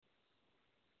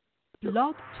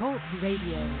Blog Talk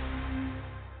Radio.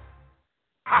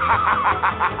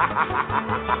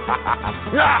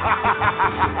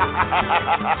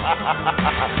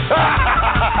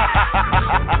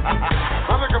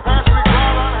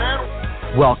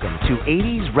 Welcome to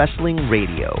 80's Wrestling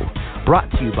Radio, brought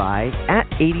to you by at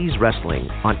 80's Wrestling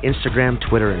on Instagram,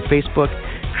 Twitter, and Facebook,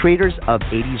 creators of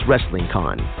 80's Wrestling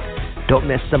Con. Don't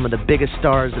miss some of the biggest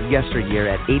stars of yesteryear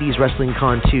at 80's Wrestling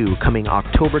Con 2 coming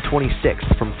October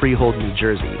 26th from Freehold, New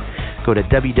Jersey. Go to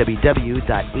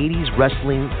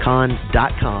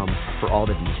www.80'swrestlingcon.com for all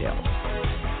the details.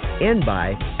 And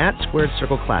by at Squared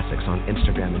Circle Classics on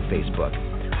Instagram and Facebook,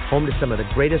 home to some of the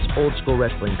greatest old school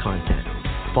wrestling content.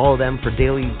 Follow them for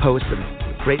daily posts of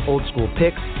great old school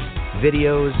pics,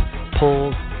 videos,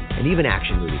 polls, and even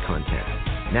action movie content.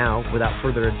 Now, without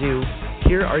further ado,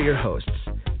 here are your hosts,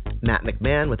 Matt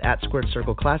McMahon with at Squared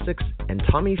Circle Classics and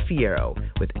Tommy Fierro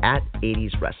with at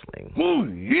 80's Wrestling. Oh,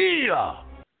 yeah!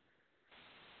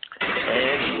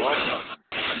 And welcome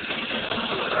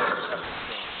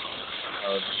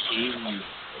of 80's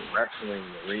Wrestling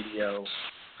Radio.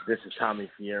 This is Tommy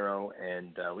Fierro,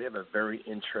 and we have a very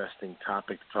interesting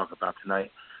topic to talk about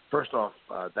tonight. First off,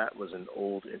 that was an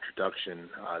old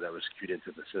introduction that was queued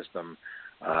into the system.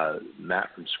 Matt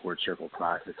from Squared Circle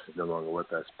Classics is no longer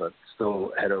with us, but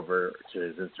still head over to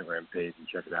his Instagram page and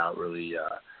check it out. Really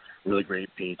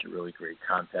great page, really great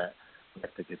content. We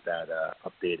have to get that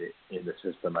updated in the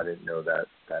system. I didn't know that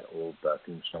old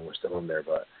theme song was still in there,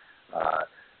 but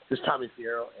this is Tommy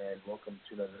Fierro, and welcome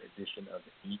to another edition of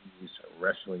 80's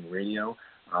Wrestling Radio.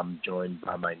 I'm joined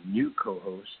by my new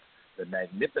co-host, the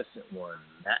magnificent one,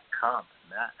 Matt Comp.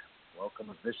 Matt, welcome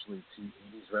officially to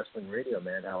 80's Wrestling Radio,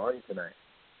 man. How are you tonight?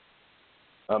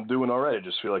 I'm doing all right. I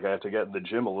just feel like I have to get in the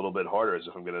gym a little bit harder as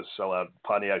if I'm going to sell out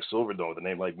Pontiac Silverdome with a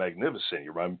name like Magnificent.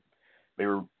 You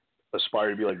maybe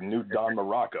aspire to be like new Don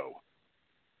Morocco.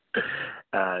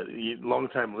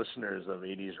 Long-time listeners of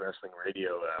 80's Wrestling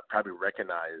Radio probably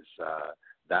recognize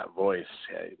that voice.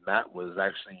 Matt was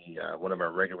actually one of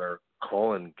our regular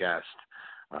call-in guests.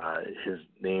 His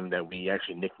name that we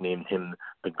actually nicknamed him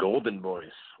the Golden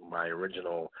Voice, my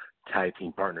original tag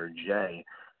team partner, Jay.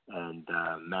 And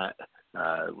Matt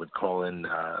would call in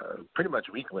pretty much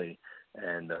weekly,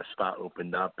 and a spot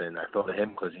opened up, and I thought of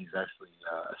him because he's actually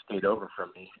stayed over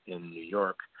from me in New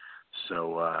York.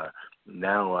 So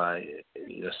now,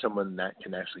 someone that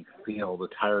can actually feel the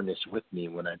tiredness with me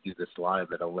when I do this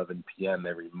live at 11 p.m.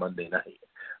 every Monday night.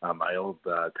 My old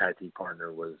tag team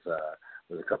partner was a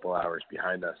couple hours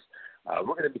behind us.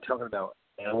 We're going to be talking about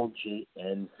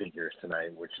LJN figures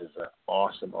tonight, which is an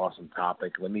awesome, awesome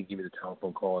topic. Let me give you the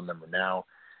telephone call number now.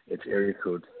 It's area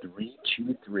code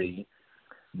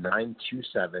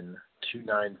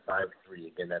 323-927-2953.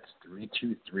 Again, that's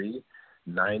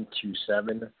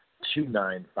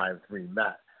 323-927-2953.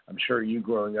 Matt, I'm sure you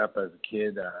growing up as a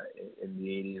kid in the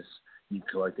 80s, you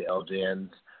collect the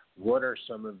LJNs. What are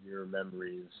some of your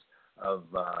memories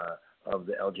of the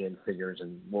LJN figures,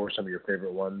 and what were some of your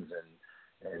favorite ones?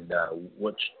 And do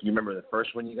you remember the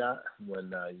first one you got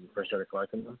when you first started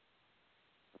collecting them?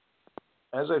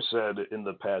 As I've said in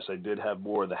the past, I did have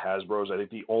more of the Hasbros. I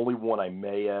think the only one I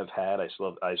may have had, I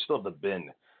still have the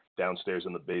bin downstairs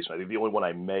in the basement. I think the only one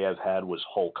I may have had was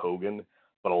Hulk Hogan.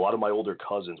 But a lot of my older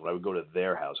cousins, when I would go to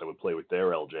their house, I would play with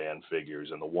their LJN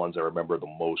figures, and the ones I remember the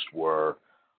most were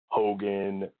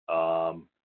Hogan,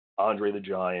 Andre the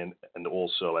Giant, and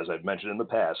also, as I've mentioned in the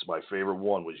past, my favorite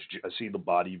one was Jesse the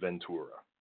Body Ventura.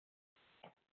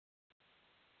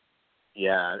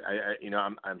 Yeah,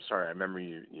 I'm sorry. I remember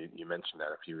you mentioned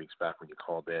that a few weeks back when you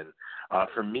called in.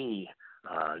 For me,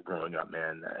 growing up,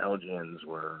 man, LJNs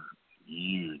were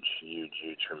huge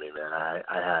for me, man. I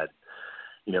had,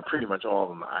 pretty much all of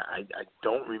them. I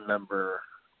don't remember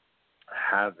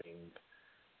having,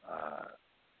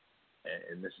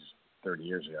 and this is 30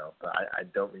 years ago, but I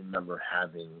don't remember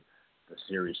having the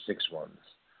Series 6 ones,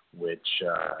 which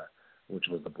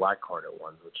was the black carded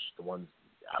ones, which the ones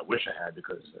I wish I had,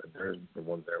 because they're the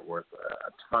ones that are worth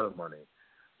a ton of money.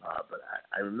 But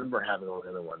I remember having all the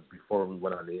other ones. Before we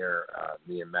went on the air,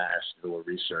 me and Matt did a little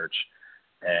research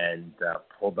and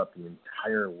pulled up the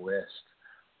entire list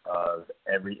of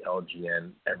every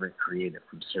LGN ever created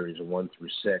from Series 1 through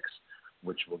 6,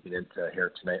 which we'll get into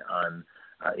here tonight on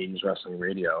 80's Wrestling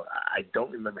Radio. I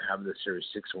don't remember having the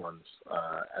Series 6 ones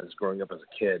as growing up as a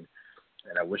kid.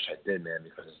 And I wish I did, man,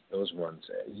 because those ones,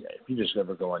 if you just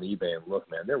ever go on eBay and look,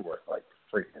 man, they're worth like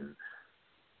freaking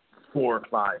 $400,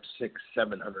 $500, $600,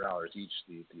 $700 each.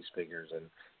 These figures, and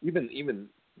even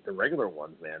the regular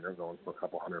ones, man, they're going for a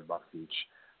couple $100 each.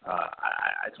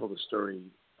 I told a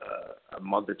story a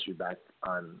month or two back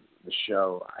on the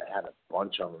show, I had a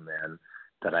bunch of them, man,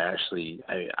 that I actually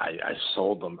I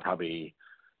sold them probably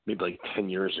maybe like 10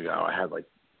 years ago. I had like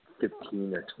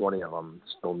 15 or 20 of them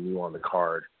still new on the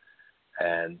card.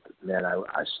 And, man,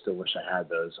 I still wish I had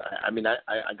those. I mean, I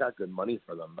got good money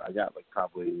for them. I got like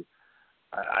probably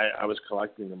I was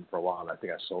collecting them for a while, and I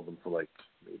think I sold them for like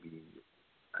maybe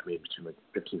between like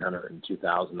 $1,500 and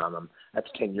 $2,000 on them. That's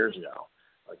 10 years ago.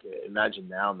 Like, imagine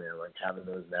now, man, like having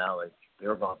those now, like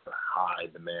they're going for high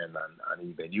demand on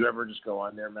eBay. Do you ever just go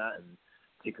on there, Matt, and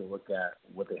take a look at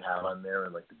what they have on there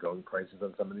and like the going prices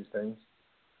on some of these things?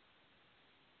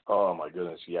 Oh my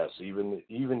goodness, yes.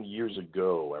 Even years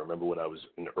ago, I remember when I was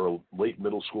in late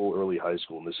middle school, early high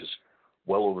school, and this is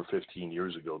well over 15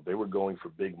 years ago. They were going for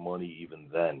big money even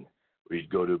then. We'd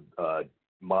go to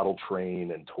model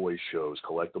train and toy shows,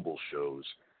 collectible shows,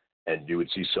 and you would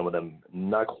see some of them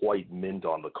not quite mint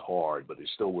on the card, but they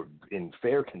still were in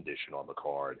fair condition on the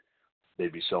card.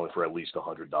 They'd be selling for at least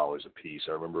 $100 a piece.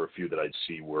 I remember a few that I'd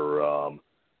see were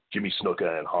Jimmy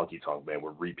Snuka and Honky Tonk Man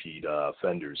were repeat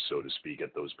offenders, so to speak,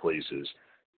 at those places.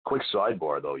 Quick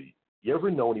sidebar, though. You ever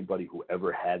know anybody who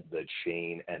ever had the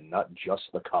chain and not just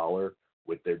the collar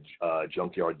with their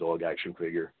Junkyard Dog action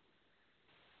figure?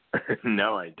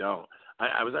 No, I don't.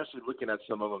 I was actually looking at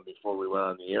some of them before we went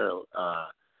on the air.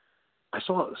 I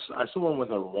saw one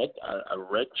with a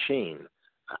red chain.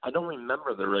 I don't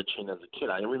remember the red chain as a kid.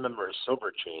 I remember a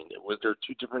silver chain. Was there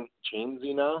two different chains,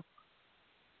 you know?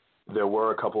 There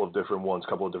were a couple of different ones, a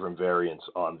couple of different variants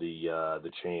on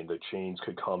the chain. The chains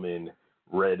could come in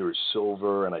red or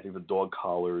silver, and I think the dog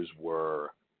collar,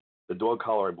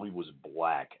 I believe, was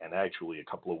black. And actually, a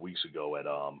couple of weeks ago at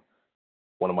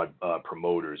one of my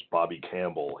promoters, Bobby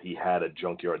Campbell, he had a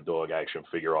Junkyard Dog action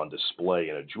figure on display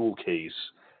in a jewel case,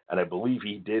 and I believe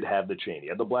he did have the chain. He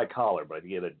had the black collar, but I think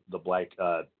he had the black.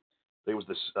 I think it was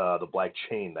the black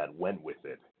chain that went with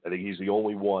it. I think he's the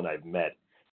only one I've met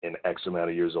in X amount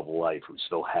of years of life who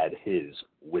still had his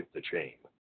with the chain.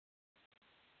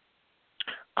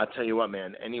 I'll tell you what,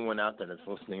 man, anyone out there that's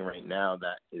listening right now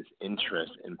that is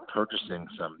interested in purchasing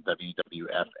some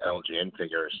WWF LJN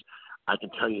figures, I can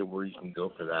tell you where you can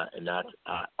go for that, and that's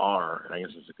and I guess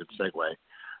it's a good segue,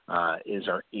 is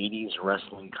our 80's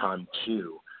Wrestling Con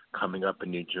 2 coming up in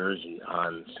New Jersey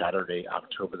on Saturday,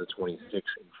 October the 26th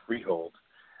in Freehold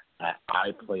at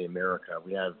I Play America.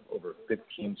 We have over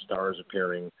 15 stars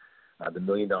appearing. The $1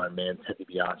 Million Man, Ted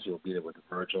DiBiase, will be there with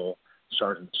Virgil,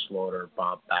 Sergeant Slaughter,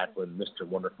 Bob Backlund, Mr.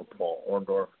 Wonderful Paul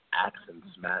Orndorff, Axe and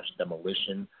Smash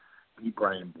Demolition, B.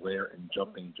 Brian Blair and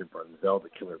Jumping Jim Brunzell, the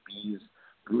Killer Bees,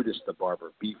 Brutus the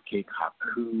Barber Beefcake,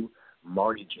 Haku,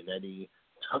 Marty Jannetty,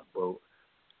 Tugboat,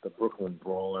 the Brooklyn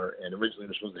Brawler, and originally we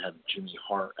were supposed to have Jimmy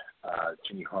Hart.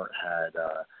 Jimmy Hart had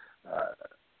a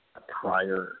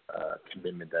prior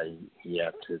commitment that he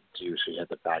had to do, so he had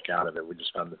to back out of it. We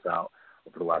just found this out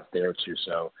over the last day or two.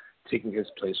 So taking his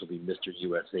place will be Mr.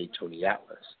 USA, Tony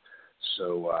Atlas.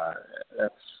 So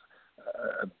that's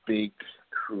a big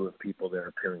crew of people there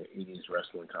appearing at 80's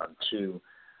Wrestling Con 2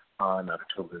 on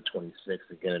October the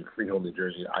 26th. Again, in Freehold, New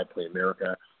Jersey, I Play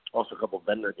America. Also, a couple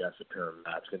vendor guests appearing.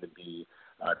 That's going to be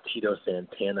Tito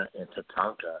Santana and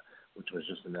Tatanka, which was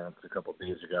just announced a couple of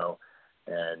days ago.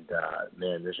 And,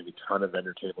 man, there's going to be a ton of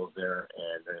vendor tables there,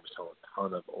 and they're going to be selling a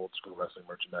ton of old school wrestling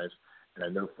merchandise. And I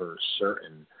know for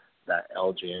certain that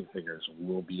LJN figures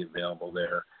will be available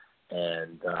there.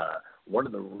 And one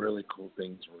of the really cool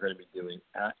things we're going to be doing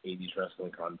at 80's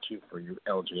Wrestling Con 2 for you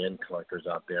LJN collectors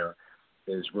out there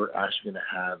is we're actually going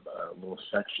to have a little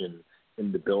section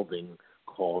in the building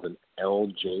called an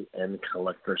LJN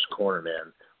Collectors Corner,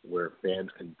 man, where fans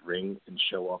can bring and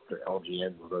show off their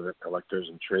LJNs with other collectors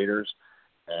and traders,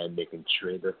 and they can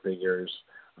trade their figures.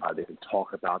 They can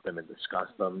talk about them and discuss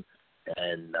them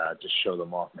and just show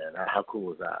them off, man. How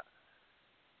cool is that?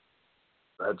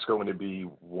 That's going to be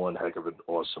one heck of an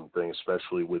awesome thing,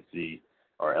 especially with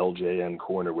our LJN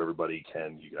corner where everybody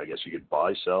can, I guess you could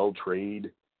buy, sell,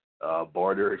 trade,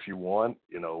 barter if you want,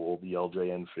 all the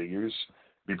LJN figures.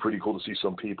 It'd be pretty cool to see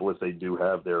some people if they do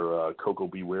have their Coco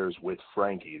Bewares with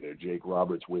Frankie, their Jake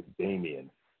Roberts with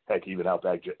Damien, heck, even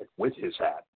Outback Jack with his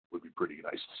hat would be pretty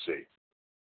nice to see.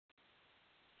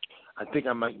 I think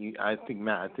I might need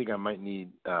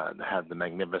to have the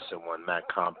magnificent one, Matt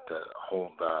Comp, to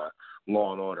hold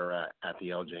Law and Order at the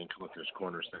LJN Collectors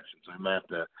Corner section. So I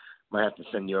might have to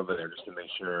send you over there just to make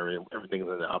sure everything's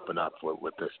in the up and up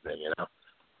with this thing,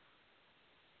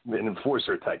 An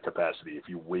enforcer type capacity, if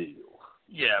you will.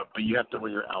 Yeah, but you have to wear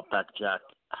your Outback Jack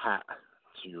hat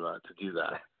to do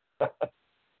that.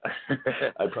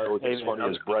 I probably look as funny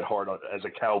as Bret Hart as a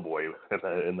cowboy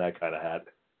in that kind of hat.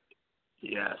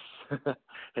 Yes.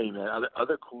 Hey, man,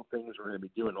 other cool things we're going to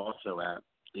be doing also at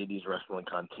 80's Wrestling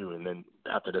Con too, and then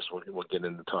after this we'll get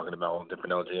into talking about all the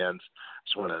different LJNs.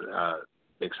 Just want to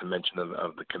make some mention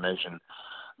of the convention.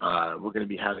 We're going to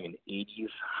be having an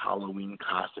 80's Halloween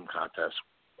costume contest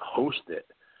hosted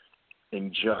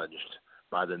and judged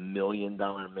by the $1 Million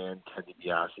Man, Ted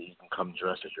DiBiase. You can come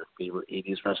dress as your favorite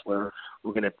 80's wrestler.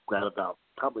 We're going to grab about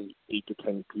probably 8 to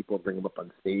 10 people, bring them up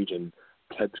on stage, and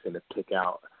Ted's going to pick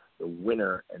out the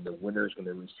winner, and the winner is going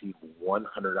to receive $100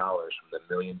 from the $1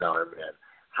 Million Man.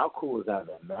 How cool is that,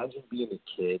 man? Imagine being a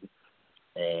kid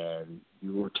and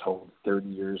you were told 30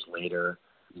 years later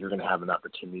you're going to have an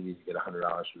opportunity to get $100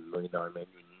 from the $1 Million Man.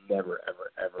 You never,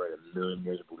 ever, ever in a million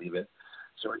years believe it.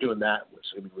 So we're doing that, which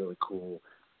is going to be really cool.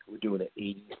 We're doing an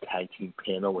 80's tag team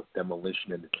panel with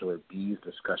Demolition and the Killer Bees,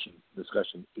 discussion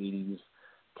 80's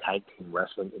tag team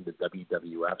wrestling in the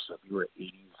WWF. So if you were an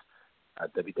 80's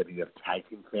WWF tag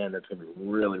team fan, that's going to be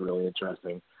really, really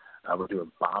interesting. We're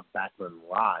doing Bob Backlund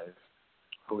Live,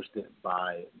 hosted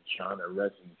by John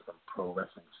Arezzi from Pro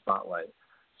Wrestling Spotlight.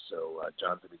 So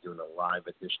John's going to be doing a live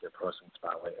edition of Pro Wrestling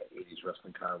Spotlight at 80's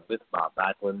Wrestling Con with Bob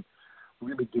Backlund.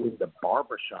 We're going to be doing the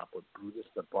barbershop with Brutus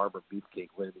the Barber Beefcake.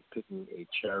 We're going to be picking a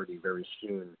charity very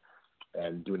soon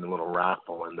and doing a little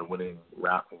raffle. And the winning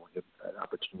raffle will get an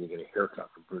opportunity to get a haircut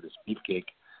from Brutus Beefcake.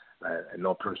 And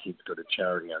no proceeds go to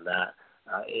charity on that.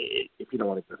 If you don't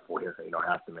want to get a full haircut, you don't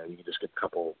have to, man. You can just get a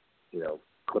couple,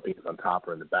 clippings on top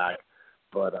or in the back.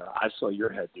 But I saw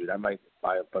your head, dude. I might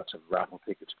buy a bunch of raffle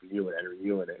tickets for you and enter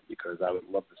you in it because I would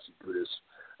love to see Brutus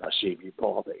shave you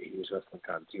bald at 80's Wrestling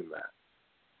Con too, Matt.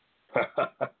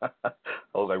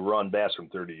 I was like Ron Bass from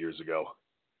 30 years ago.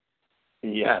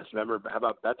 Yes, remember? How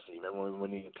about Betsy? Remember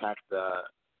when he attacked?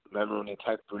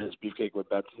 Brutus Beefcake with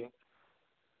Betsy?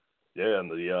 Yeah, and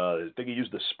I think he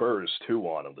used the spurs too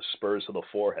on him. The spurs to the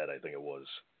forehead, I think it was.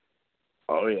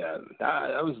 Oh yeah,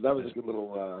 that was a good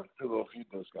little feud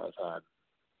those guys had.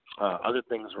 Other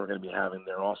things we're going to be having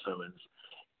there also is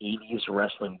 80's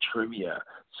wrestling trivia.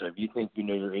 So if you think you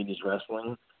know your 80's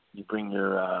wrestling, you bring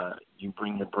your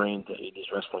brain to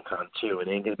 80's Wrestling Con too. It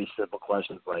ain't gonna be simple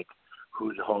questions like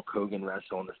who did Hulk Hogan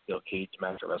wrestle in the steel cage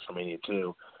match at WrestleMania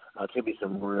 2. It's gonna be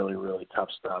some really, really tough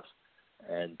stuff,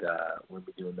 and we'll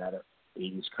be doing that at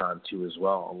 80's Con too as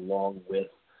well, along with,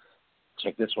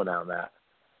 check this one out, Matt,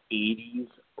 80's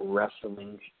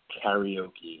Wrestling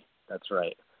Karaoke. That's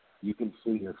right. You can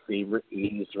sing your favorite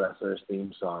 80's wrestlers'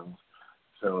 theme songs.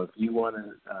 So if you want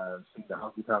to sing the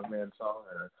Honky Tonk Man song,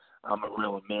 or I'm a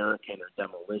Real American, or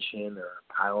Demolition, or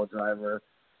Pile Driver,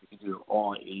 you can do it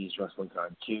all at 80's Wrestling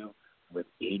Con 2 with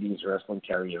 80's Wrestling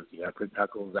Karaoke. How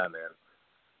cool is that, man?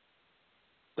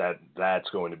 That's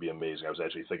going to be amazing. I was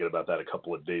actually thinking about that a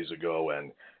couple of days ago,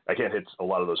 and I can't hit a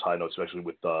lot of those high notes, especially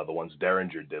with the ones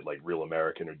Derringer did, like Real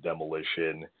American or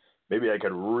Demolition. Maybe I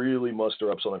could really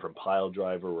muster up something from Pile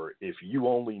Driver, or If You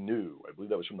Only Knew. I believe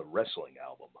that was from the Wrestling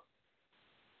album.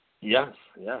 Yes,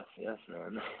 man.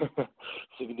 So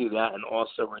you can do that, and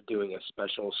also we're doing a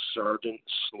special Sergeant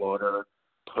Slaughter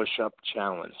push-up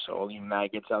challenge. So all you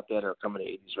maggots out there that are coming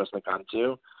to 80's Wrestling Con 2,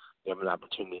 you have an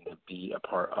opportunity to be a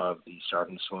part of the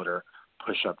Sergeant Slaughter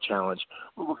push-up challenge.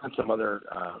 We're working on some other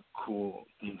cool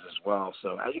things as well.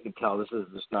 So as you can tell, this is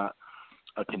just not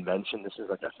a convention. This is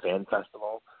like a fan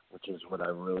festival, which is what I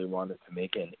really wanted to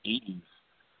make, an 80's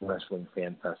wrestling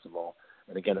fan festival.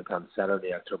 And again, it's on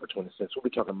Saturday, October 26th. We'll be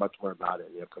talking much more about it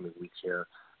in the upcoming weeks here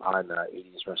on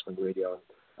 80's Wrestling Radio.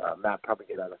 Matt probably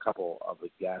get out a couple of the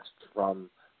guests from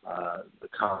the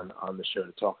con on the show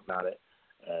to talk about it.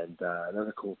 And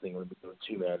another cool thing we'll be doing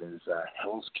too, man, is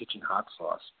Hell's Kitchen hot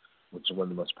sauce, which is one of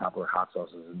the most popular hot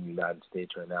sauces in the United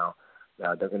States right now.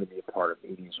 They're going to be a part of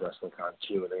 80's Wrestling Con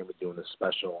 2, and they're going to be doing a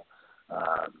special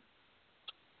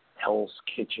Hell's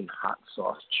Kitchen Hot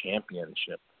Sauce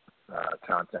Championship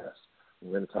contest.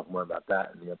 We're going to talk more about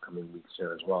that in the upcoming weeks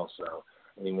here as well. So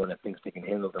anyone that thinks they can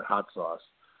handle their hot sauce,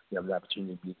 you have the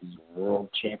opportunity to be the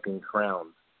world champion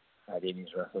crowned at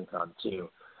 80's Wrestling Con 2.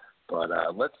 But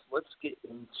let's get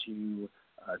into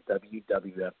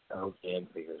WWF LJN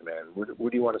figures, man. Where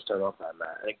do you want to start off on,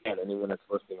 Matt? And again, anyone that's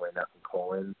listening right now can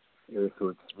call in. Area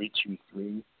code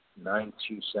 323-927-2953.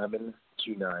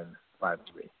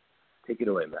 Take it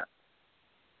away, Matt.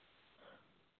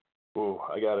 Oh,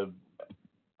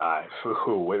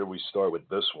 where do we start with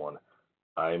this one?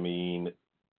 I mean,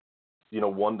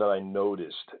 one that I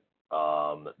noticed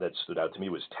that stood out to me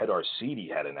was Ted Arcidi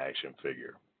had an action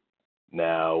figure.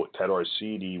 Now, Ted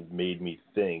Arcidi made me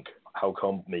think, how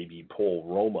come maybe Paul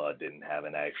Roma didn't have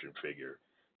an action figure?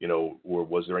 Or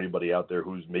was there anybody out there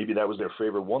who's maybe that was their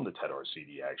favorite one, the Ted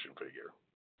Arcidi action figure?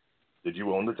 Did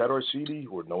you own the Ted Arcidi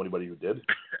or know anybody who did?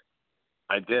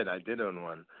 I did own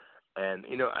one, and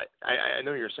I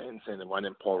know you're saying that why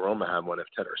didn't Paul Roma have one if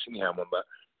Ted Orsini had one, but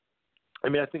I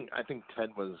mean I think Ted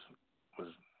was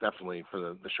definitely for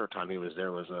the short time he was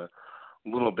there was a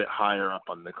little bit higher up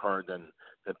on the card than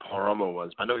Paul Roma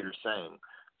was. I know what you're saying,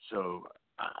 so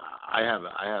I have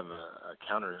a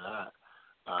counter to that.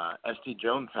 S.D.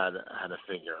 Jones had a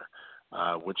figure,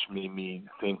 which made me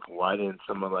think, why didn't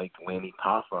someone like Lanny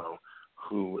Poffo,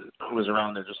 who was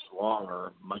around there just as long,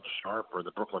 or Mike Sharp, or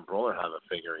the Brooklyn Brawler have a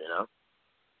figure,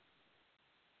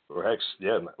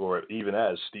 Or even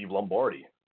as Steve Lombardi.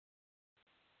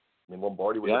 I mean,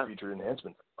 Lombardi was a featured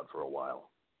enhancement for a while.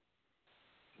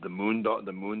 The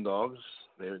Moondogs,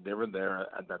 they were there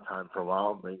at that time for a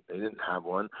while. They didn't have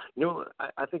one.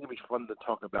 I think it'd be fun to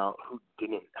talk about who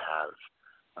didn't have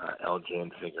LJN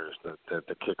figures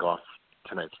to kick off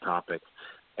tonight's topic.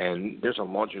 And there's a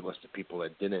laundry list of people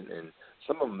that didn't, and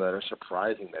some of them that are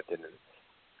surprising that didn't.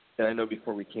 And I know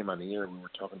before we came on the air, we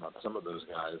were talking about some of those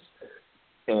guys.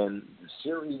 And the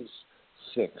Series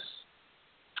 6,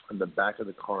 on the back of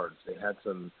the cards, they had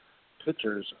some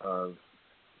pictures of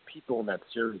people in that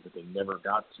series that they never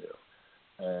got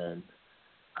to. And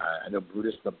I know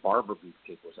Brutus the Barber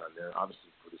Beefcake was on there.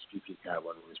 Obviously, Brutus Beefcake had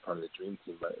one when he was part of the Dream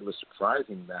Team, but it was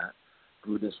surprising that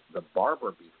Brutus the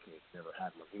Barber Beefcake never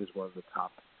had one. He was one of the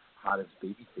top, hottest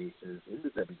baby faces in the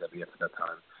WWF at that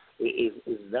time.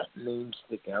 Is that name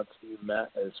stick out to you,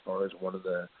 Matt, as far as one of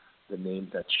the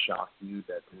names that shocked you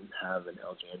that didn't have an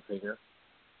LJN figure?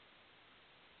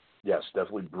 Yes,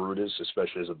 definitely Brutus,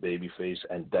 especially as a babyface,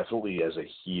 and definitely as a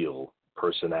heel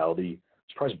personality.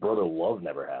 I'm surprised Brother Love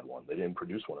never had one. They didn't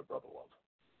produce one of Brother Love.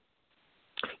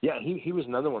 Yeah, he was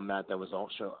another one, Matt, that was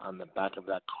also on the back of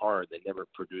that card. They never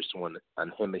produced one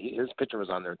on him. His picture was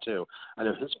on there, too. I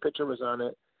know his picture was on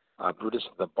it. Brutus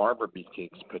the Barber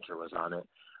Beefcake's picture was on it.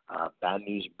 Bad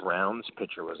News Brown's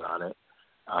picture was on it.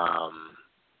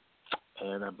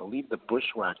 And I believe the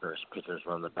Bushwhackers pictures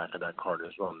were on the back of that card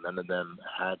as well. None of them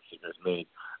had figures made.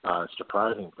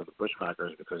 Surprising for the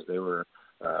Bushwhackers because they were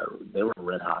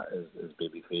red hot as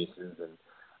baby faces. And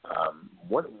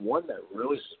one that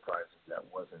really surprised me that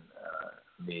wasn't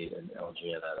made an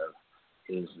LJN out of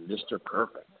is Mr.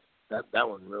 Perfect. That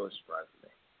one really surprised me.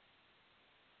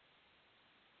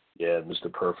 Yeah,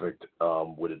 Mr. Perfect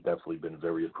would have definitely been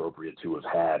very appropriate to have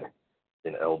had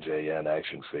an LJN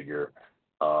action figure.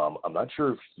 I'm not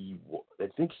sure if I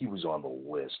think he was on the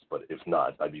list, but if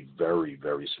not, I'd be very,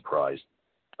 very surprised.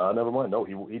 Never mind. No,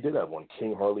 he did have one.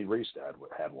 King Harley Race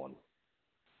had one.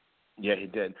 Yeah, he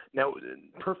did. Now,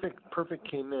 Perfect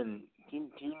came in. Do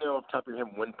you know off the top of your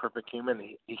head when Perfect came in?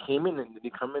 He came in, and did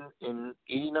he come in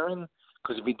 '89?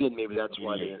 Because if he did, maybe that's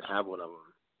why they didn't have one of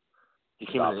them. He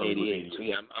came in '88. So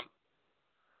yeah,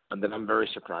 I'm very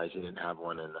surprised he didn't have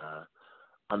one in.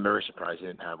 I'm very surprised he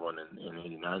didn't have one in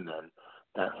 '89 then.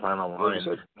 That final line.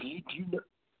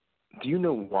 Do you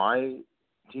know why?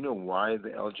 Do you know why the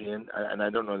LJN? And I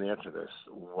don't know the answer to this.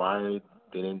 Why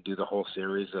they didn't do the whole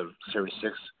series of Series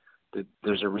 6?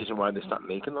 There's a reason why they stopped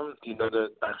making them. Do you know the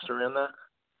backstory on that?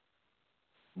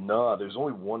 No, there's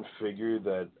only one figure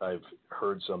that I've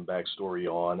heard some backstory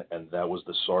on, and that was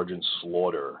the Sergeant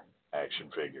Slaughter action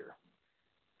figure.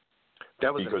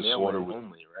 That was because a mail-in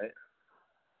only, right?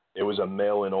 It was a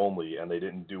mail-in only, and they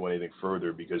didn't do anything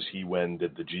further because he went and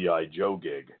did the G.I. Joe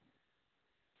gig.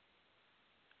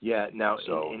 Yeah. Now,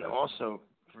 and also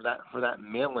for that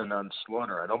mail-in on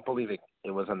Slaughter, I don't believe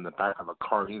it was on the back of a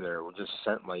card either. It was just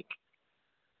sent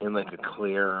in a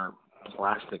clear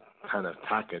plastic kind of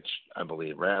package, I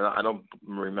believe. Right? I don't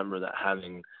remember that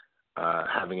having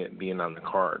it being on the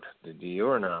card. Did you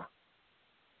or no?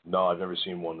 No, I've never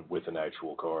seen one with an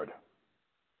actual card.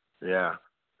 Yeah.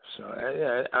 So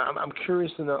I'm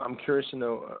curious to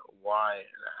know. Why.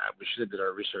 We should have did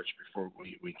our research before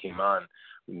we came on.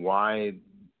 Why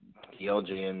the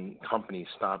LJN company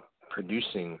stopped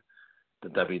producing the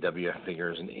WWF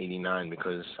figures in '89?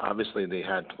 Because obviously they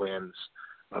had plans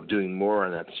of doing more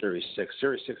on that Series 6.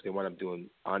 Series 6 they wound up doing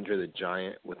Andre the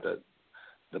Giant with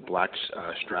the black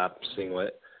strap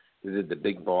singlet. They did the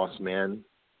Big Boss Man.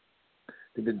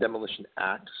 They did Demolition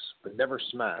Axe, but never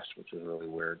Smash, which was really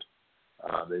weird.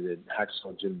 They did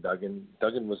Hacksaw Jim Duggan.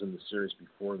 Duggan was in the series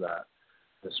before that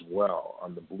as well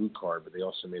on the blue card, but they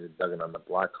also made a Duggan on the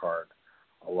black card,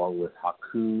 along with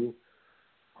Haku,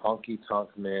 Honky Tonk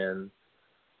Man,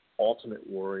 Ultimate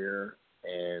Warrior,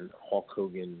 and Hulk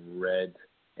Hogan red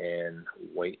and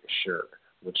white shirt,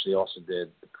 which they also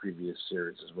did the previous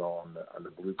series as well on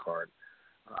the blue card.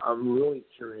 I'm really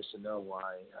curious to know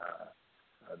why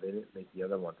they didn't make the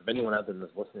other ones. If anyone out there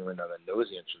that's listening right now that knows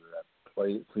the answer to that,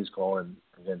 please call in,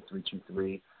 again,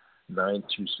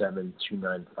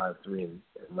 927-2953 and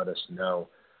let us know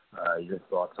your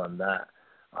thoughts on that.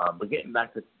 But getting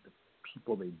back to the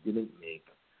people they didn't make,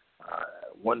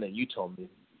 one that you told me,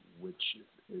 which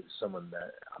is someone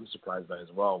that I'm surprised by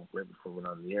as well, right before we went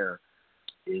on the air,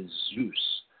 is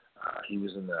Zeus. He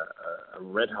was in a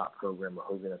Red Hot program with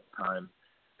Hogan at the time,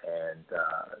 and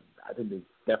I think they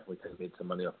definitely could have made some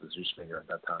money off the Zeus figure at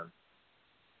that time.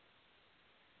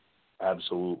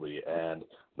 Absolutely. And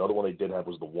another one they did have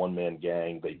was the one-man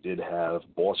gang. They did have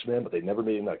Boss Man, but they never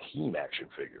made an Akeem action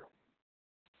figure.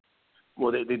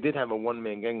 Well, they did have a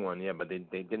one-man gang one, yeah, but they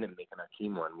didn't make an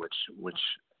Akeem one, which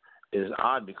is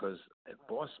odd because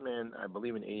Boss Man, I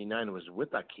believe in '89, was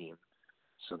with Akeem,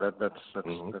 so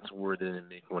that's weird they didn't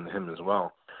make one of him as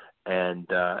well. And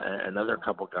another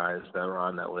couple guys that were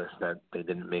on that list that they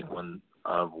didn't make one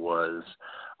of was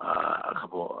a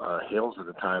couple Hales at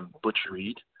the time, Butch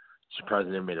Reed. Surprised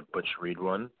they never made a Butch Reed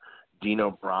one.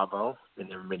 Dino Bravo, they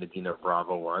never made a Dino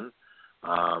Bravo one.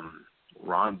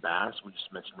 Ron Bass, we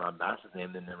just mentioned Ron Bass's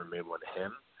name, they never made one of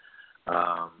him.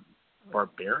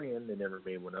 Barbarian, they never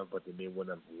made one of, but they made one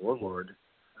of Warlord,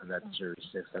 and that's Series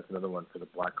 6. That's another one for the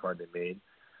black card they made.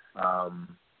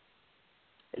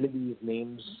 Any of these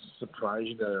names surprise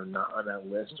you that are not on that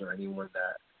list, or anyone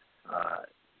that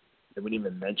they wouldn't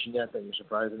even mention yet that you're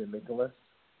surprised they didn't make the list?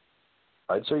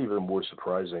 I'd say even more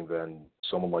surprising than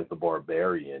someone like the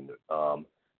Barbarian,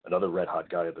 another red hot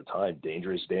guy at the time,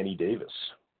 Dangerous Danny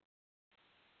Davis.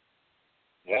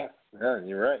 Yeah,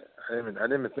 you're right. I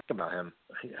didn't even think about him.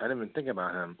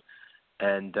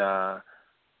 And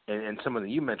someone that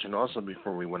you mentioned also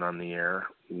before we went on the air,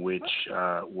 which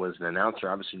was an announcer.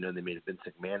 Obviously, you know they made Vince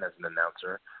McMahon as an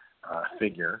announcer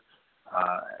figure.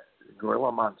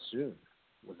 Gorilla Monsoon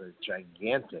was a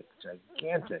gigantic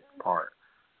part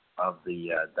of the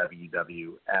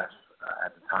WWF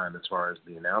at the time as far as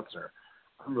the announcer.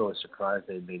 I'm really surprised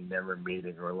they never made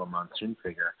a Gorilla Monsoon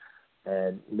figure.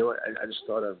 And you know what I just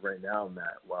thought of right now,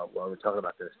 Matt, while we're talking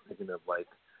about this, thinking of like,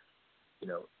 you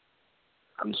know,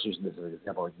 I'm just using this as an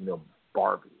example, like, you know,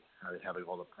 Barbie, how they have like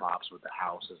all the props with the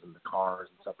houses and the cars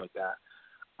and stuff like that.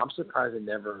 I'm surprised they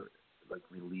never like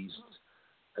released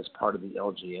as part of the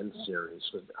LJN series,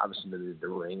 because obviously they did the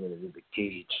ring and they did the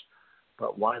cage,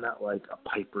 but why not like a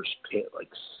Piper's Pit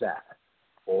like set,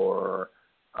 or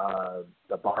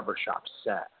the barbershop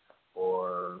set,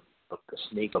 or the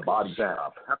snake, the body set.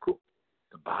 shop. How cool!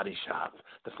 The body shop,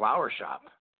 the flower shop.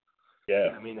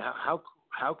 Yeah. I mean, how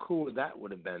cool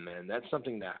would have been, man. That's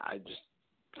something that I just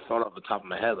thought off the top of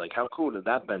my head. Like, how cool would that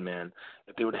have been, man,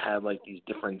 if they would have had like these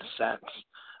different sets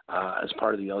as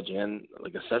part of the LJN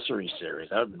like accessory series?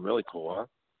 That would have been really cool, huh?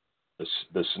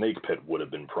 The snake pit would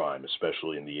have been prime,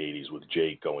 especially in the 80s with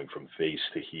Jake going from face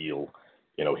to heel.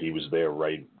 You know, he was there,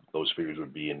 right? Those figures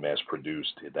would be in mass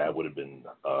produced. That would have been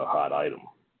a hot item.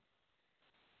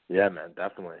 Yeah, man,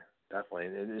 definitely.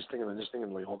 And just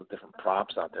thinking like all the different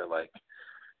props out there. Like,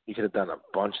 you could have done a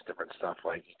bunch of different stuff.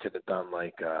 Like, you could have done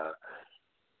like a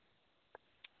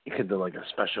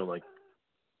special like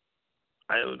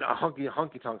a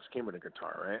Honky Tonks came with a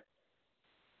guitar, right?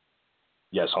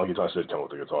 Yes, Honky Tonks did come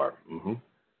with the guitar. Mm-hmm.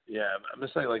 Yeah, I'm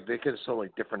just saying, like, they could have sold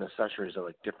like different accessories or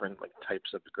like different like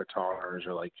types of guitars,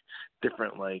 or like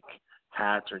different like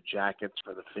hats or jackets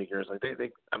for the figures. Like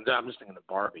I'm just thinking of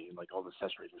Barbie, like all the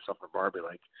accessories and stuff for Barbie.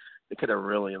 Like, they could have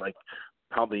really like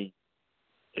probably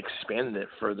expanded it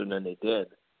further than they did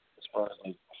as far as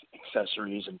like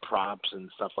accessories and props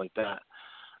and stuff like that.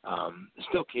 The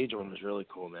steel cage one was really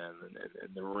cool, man, and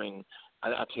the ring. I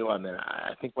tell you what, man,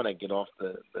 I think when I get off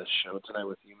the show tonight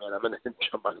with you, man, I'm gonna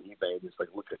jump on eBay and just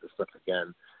like look at this stuff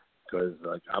again, because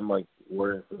like I'm like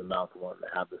wording from the mouth wanting to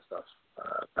have this stuff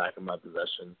back in my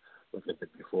possession. Looked at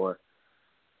it before.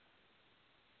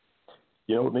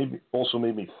 You know, it also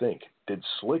made me think, did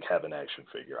Slick have an action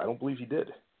figure? I don't believe he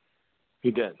did.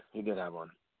 He did have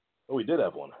one. Oh, he did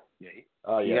have one. Yeah,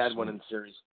 he yes. had one in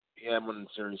series. He had one in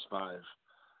Series 5.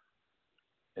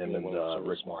 And then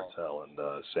Rick Martel and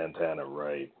Santana,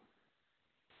 right?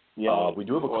 Yeah. We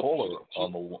do have a caller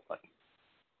on the line.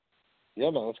 Yeah,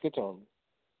 man, let's get to him.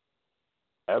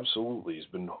 Absolutely. He's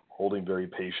been holding very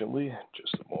patiently.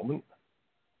 Just a moment.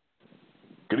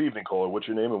 Good evening, caller. What's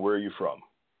your name and where are you from?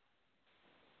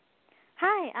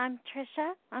 Hi, I'm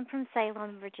Trisha. I'm from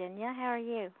Salem, Virginia. How are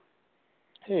you?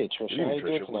 Hey, Trisha. How you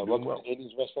doing tonight? Welcome well. to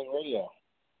 80's Wrestling Radio.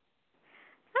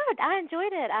 Good. I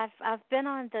enjoyed it. I've been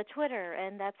on the Twitter,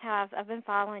 and that's how I've been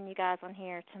following you guys on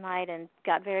here tonight, and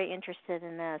got very interested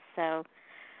in this. So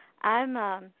I'm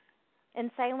in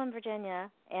Salem,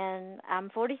 Virginia, and I'm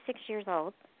 46 years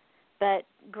old. But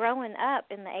growing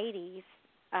up in the 80s,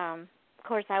 of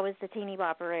course, I was the teeny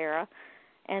bopper era,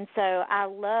 And so I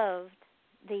loved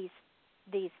these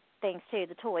things too,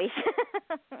 the toys.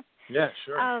 Yeah,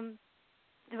 sure.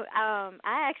 I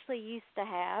actually used to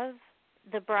have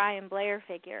the Brian Blair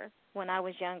figure when I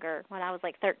was younger. When I was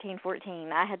like 13,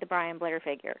 14, I had the Brian Blair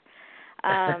figure.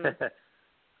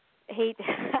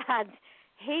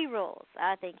 He rules.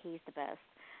 I think he's the best.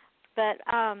 But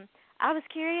I was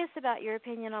curious about your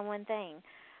opinion on one thing.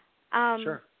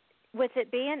 Sure. With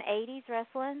it being 80s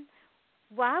wrestling,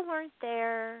 why weren't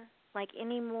there like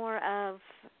any more of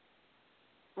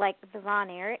like the Von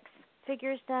Erichs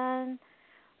figures done,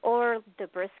 or the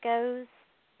Briscoes?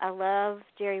 I love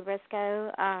Jerry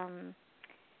Briscoe.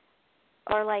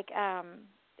 Or like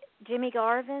Jimmy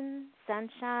Garvin,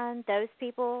 Sunshine, those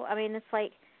people. I mean, it's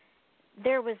like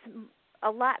there was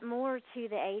a lot more to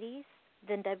the 80s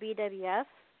than WWF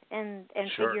and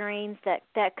Sure. figurines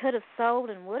that could have sold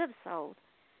and would have sold.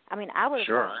 I mean, I would have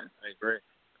Sure, sold. I agree.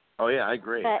 Oh, yeah, I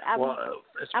agree. But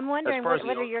I'm wondering as far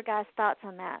what are your guys' thoughts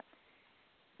on that?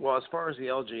 Well, as far as the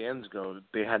LJNs go,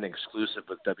 they had an exclusive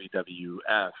with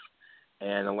WWF,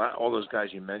 and all those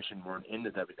guys you mentioned weren't in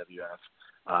the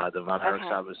WWF. The Von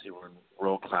Erichs obviously were in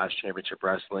World Class Championship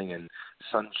Wrestling, and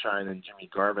Sunshine and Jimmy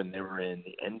Garvin, they were in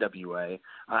the NWA.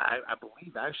 I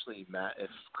believe, actually, Matt,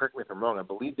 correct me if I'm wrong, I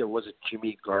believe there was a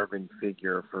Jimmy Garvin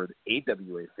figure for the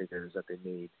AWA figures that they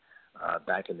made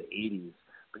back in the 80s.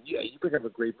 But yeah, you bring up a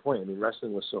great point. I mean,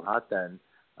 wrestling was so hot then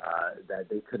that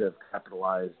they could have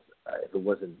capitalized, if it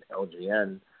wasn't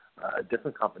LJN, a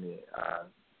different company.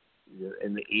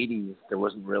 In the 80s, there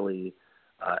wasn't really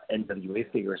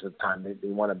NWA figures at the time. They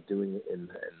wound up doing it in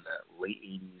the late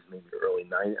 80s, maybe early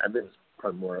 90s. I think it's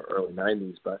probably more early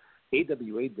 90s, but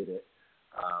AWA did it.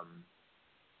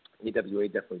 AWA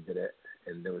definitely did it,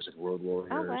 and there was like Road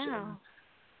Warriors. Oh, wow.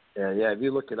 And yeah, if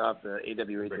you look it up, AWA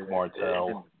did Rick it.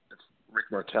 Martel. Rick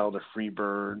Martel, the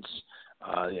Freebirds.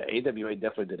 Yeah, AWA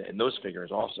definitely did it. And those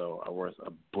figures also are worth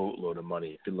a boatload of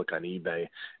money if you look on eBay.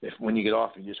 When you get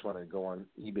off, you just want to go on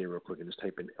eBay real quick and just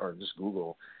type in, or just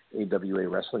Google AWA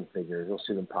wrestling figures. You'll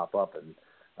see them pop up, and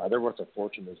they're worth a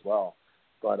fortune as well.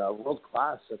 But World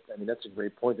Class, I mean, that's a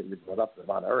great point that you brought up. The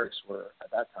Von Erichs were, at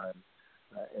that time,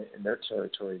 in their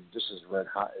territory, just as red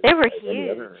hot as they were any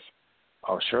huge. other.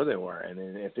 Oh, sure they were.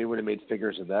 And if they would have made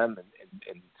figures of them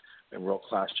and World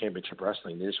Class Championship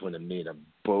Wrestling, they just would have made a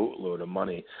boatload of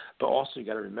money. But also, you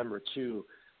got to remember too,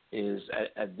 is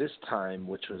at this time,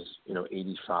 which was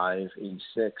 85,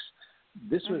 86,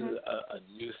 this was a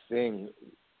new thing.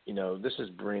 This is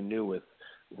brand new with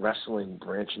wrestling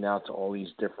branching out to all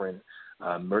these different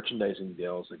merchandising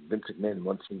deals. Like Vince McMahon,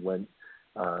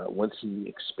 once he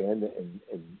expanded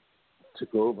and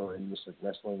took over and was like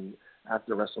wrestling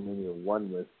after WrestleMania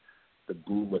 1 with the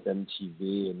boom with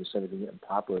MTV and just everything getting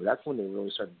popular, that's when they really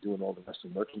started doing all the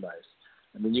wrestling merchandise.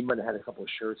 I mean, you might have had a couple of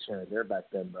shirts here and there back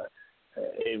then, but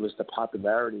it was the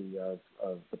popularity of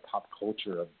the pop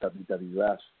culture of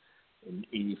WWF in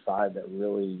 85 that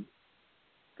really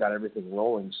got everything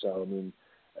rolling. So, I mean,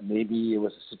 maybe it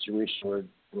was a situation where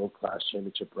World Class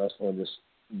Championship Wrestling just,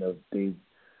 they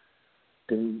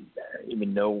didn't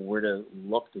even know where to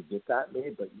look to get that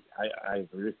made, but I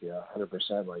agree with you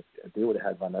 100%. Like, if they would have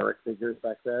had Von Erich figures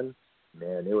back then,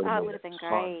 man, it would have made a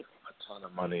ton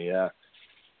of money, yeah.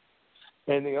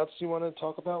 Anything else you want to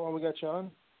talk about while we got you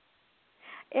on?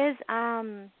 Is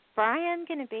Brian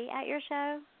going to be at your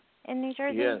show in New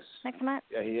Jersey next month?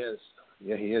 Yeah, he is.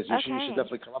 You should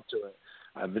definitely come up to it.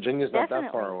 Virginia's not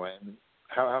that far away. I mean,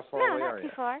 how far away are you? No, not too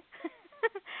far.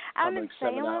 I'm in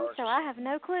Salem, so I have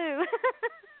no clue.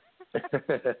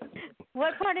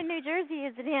 What part of New Jersey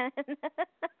is it in?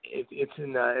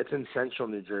 It's in central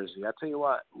New Jersey. I'll tell you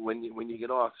what, when you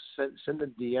get off, send a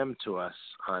DM to us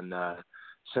on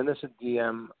send us a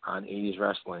DM on 80's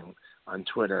Wrestling on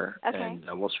Twitter, and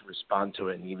we'll respond to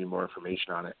it and give you more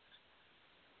information on it.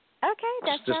 Okay,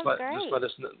 that sounds great. Just let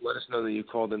us know that you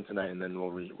called in tonight, and then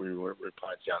we'll reply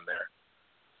to you on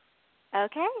there.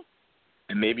 Okay.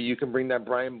 And maybe you can bring that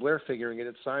Brian Blair figure and get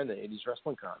it signed at 80's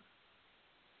Wrestling Con.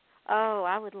 Oh,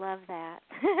 I would love that.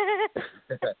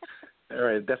 All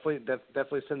right,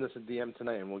 definitely send us a DM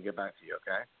tonight, and we'll get back to you,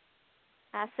 okay?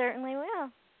 I certainly will.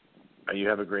 You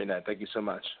have a great night. Thank you so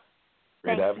much.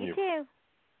 Great having you. You too.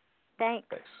 Thanks.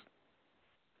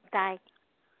 Bye.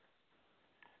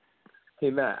 Hey,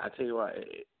 Matt, I tell you what,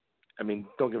 I mean,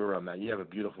 don't get me wrong, Matt, you have a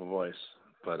beautiful voice,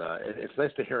 but it's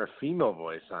nice to hear a female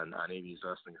voice on 80's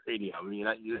Wrestling Radio. I mean,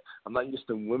 I'm not used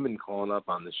to women calling up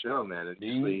on the show, man. It's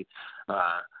usually,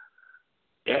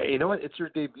 yeah, you know what? It's your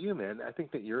debut, man. I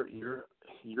think that you're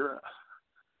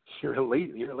a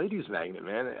ladies magnet,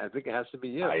 man. I think it has to be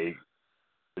you.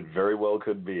 It very well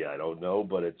could be. I don't know,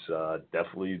 but it's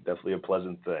definitely a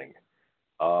pleasant thing.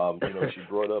 She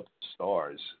brought up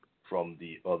stars from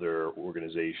the other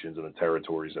organizations and the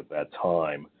territories at that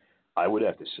time. I would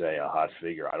have to say a hot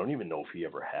figure. I don't even know if he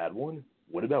ever had one.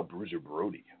 What about Bruiser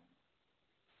Brody?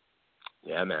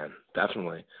 Yeah, man,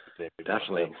 definitely.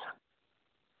 Definitely.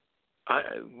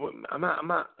 I'm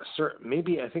not certain.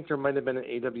 Maybe I think there might have been an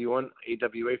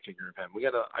AWA figure of him.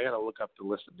 I gotta look up the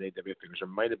list of the AWA figures. There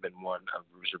might have been one of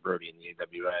Bruiser Brody in the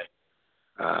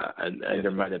AWA, and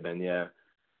there might have been, yeah.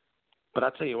 But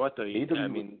I'll tell you what, though. I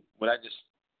mean, what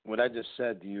I just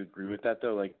said. Do you agree with that,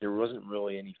 though? Like, there wasn't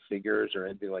really any figures or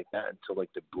anything like that until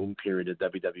like the boom period of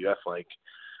WWF. Like,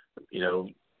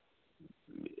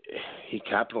 he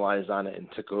capitalized on it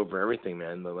and took over everything,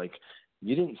 man. But like,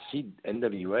 you didn't see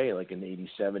NWA like in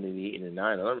 '87, '88, and '89.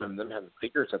 I don't remember them having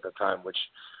figures at the time, which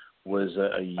was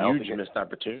a huge missed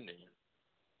opportunity.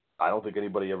 I don't think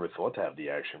anybody ever thought to have the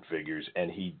action figures,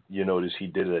 and you notice he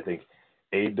did it. I think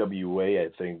AWA,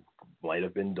 might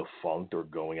have been defunct or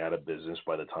going out of business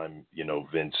by the time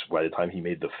Vince. By the time he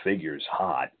made the figures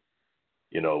hot,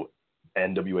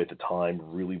 NWA at the time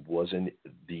really wasn't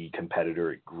the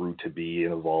competitor it grew to be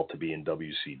and evolved to be in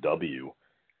WCW.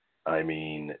 I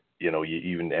mean, you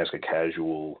even ask a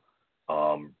casual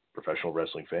professional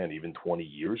wrestling fan, even 20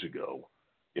 years ago,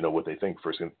 what they think.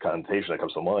 First connotation that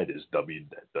comes to mind is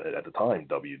at the time,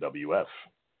 WWF.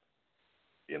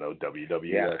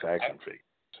 WWF action figures.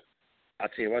 I'll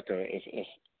tell you what, though, if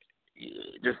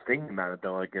just thinking about it,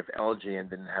 though, like if LJN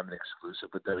didn't have an exclusive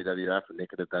with WWF and they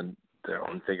could have done their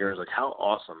own figures, like how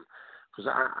awesome.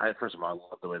 Because I first of all, I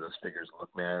love the way those figures look,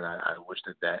 man. I wish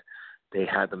that they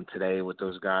had them today with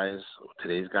those guys,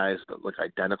 today's guys that look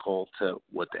identical to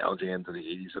what the LJNs of the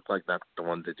 80s look like, not the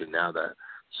ones they do now that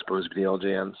supposed to be the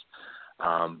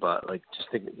LJNs. But like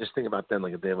just think about them,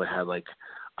 like if they would have like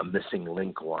a missing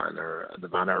link one, or the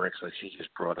Von Erichs like she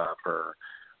just brought up, or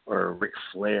Ric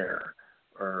Flair,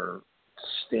 or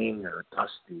Sting, or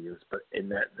Dusty, but in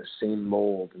the same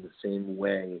mold, in the same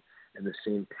way, in the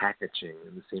same packaging,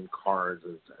 in the same cards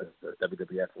as the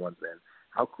WWF ones, man.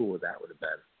 How cool would that have been?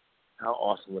 How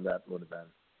awesome would that have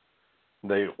been?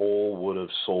 They all would have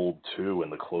sold too,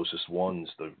 and the closest ones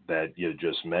that you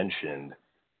just mentioned.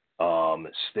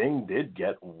 Sting did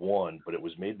get one, but it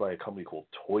was made by a company called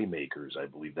Toy Makers, I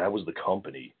believe. That was the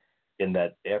company. In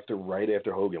that right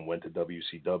after Hogan went to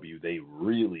WCW, they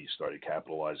really started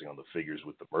capitalizing on the figures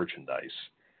with the merchandise.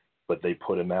 But they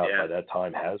put him out. Yeah. By that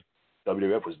time,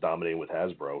 WWF was dominating with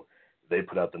Hasbro. They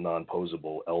put out the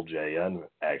non-posable LJN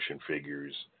action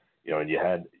figures, and you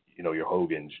had, your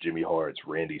Hogans, Jimmy Hart's,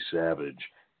 Randy Savage,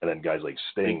 and then guys like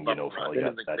Sting, finally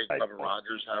got that type. Bubba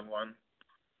Rogers have one.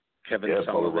 Kevin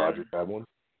Sullivan. Bubba Rogers had one.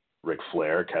 Ric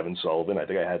Flair, Kevin Sullivan. I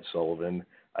think I had Sullivan.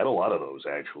 I had a lot of those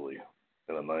actually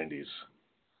in the '90s.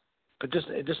 But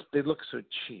they look so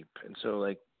cheap, and so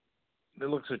like they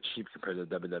look so cheap compared to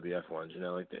the WWF ones.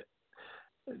 Like it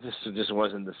just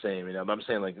wasn't the same. But I'm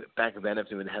saying like back then, if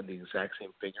they would have had the exact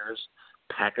same figures,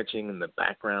 packaging and the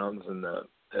backgrounds and it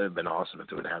would have been awesome if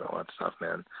they would have had all that stuff,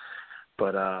 man.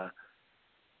 But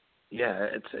yeah,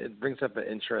 it brings up an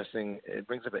interesting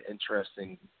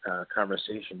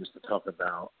conversation just to talk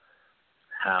about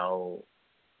how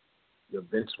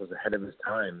Vince was ahead of his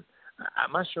time.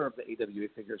 I'm not sure if the AWA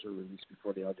figures were released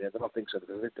before the LJNs. I don't think so,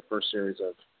 because I think the first series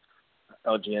of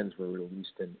LJNs were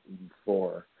released in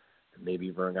 '84. Maybe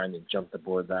Vern Gagne jumped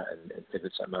aboard that and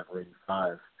figured something out for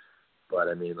 '85. But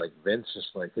I mean, like Vince,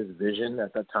 just like his vision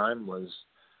at that time was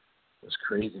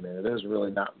crazy, man. There was really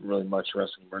not really much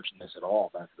wrestling merchandise at all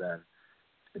back then.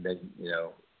 And then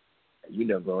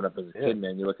growing up as a kid,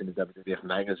 man, you look into WWF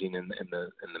magazine, in the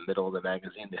middle of the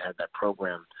magazine, they had that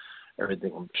program,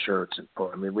 everything from shirts and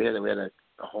I mean, we had a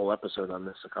whole episode on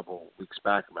this a couple weeks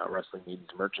back about wrestling needs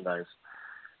merchandise,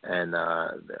 and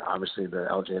obviously the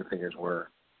LJN figures were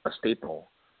a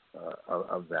staple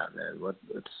of that, man.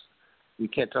 You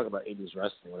can't talk about 80's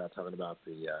wrestling without talking about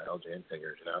the LJN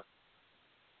figures,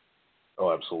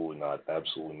 Oh, absolutely not.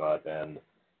 Absolutely not. And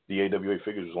the AWA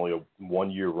figures was only a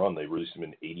 1-year run. They released them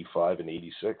in '85 and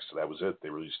 '86. So that was it. They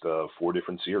released 4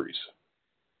 different series.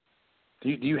 Do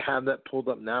you have that pulled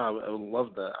up now? I would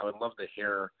love to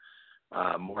hear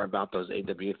more about those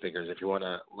AWA figures. If you want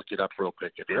to look it up real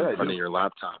quick, if you're in front of your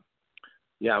laptop.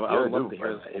 Yeah, I would love to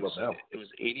hear that. It was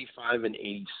 '85 and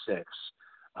 '86.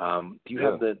 Do you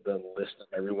have the list of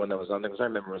everyone that was on there? Because I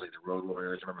remember really the Road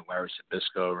Warriors. I remember Larry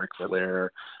Sabisco, Ric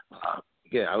Flair.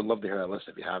 Yeah, I would love to hear that list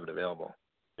if you have it available.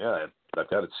 Yeah, I've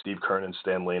got it. Steve Kernan,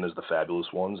 Stan Lane as the Fabulous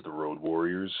Ones, the Road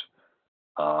Warriors.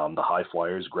 The High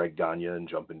Flyers, Greg Gagne and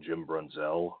Jumpin' Jim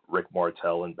Brunzell, Rick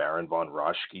Martel and Baron von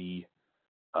Raschke,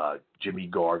 Jimmy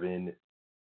Garvin,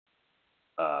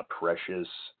 Precious,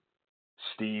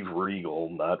 Steve Regal,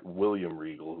 not William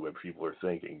Regal, who people are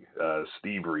thinking.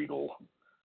 Steve Regal.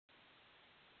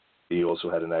 He also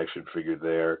had an action figure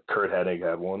there. Kurt Hennig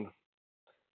had one.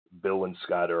 Bill and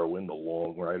Scott Irwin, the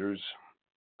Long Riders.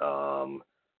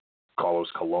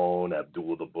 Carlos Colon,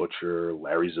 Abdullah the Butcher,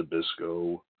 Larry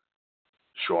Zbyszko,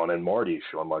 Shawn and Marty.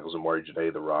 Shawn Michaels and Marty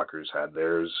Jannetty, the Rockers, had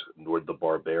theirs. Nord the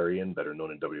Barbarian, better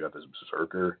known in WWF as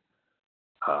Berserker.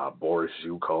 Boris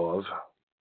Zhukov.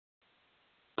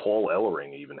 Paul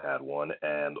Ellering even had one,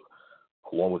 and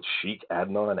along with Sheik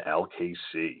Adnan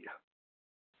Al-KC.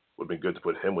 Would have been good to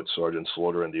put him with Sergeant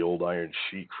Slaughter and the Old Iron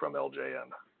Sheik from LJN.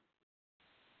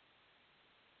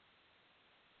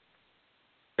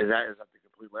 Is that the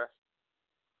complete list?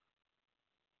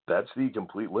 That's the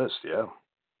complete list, yeah.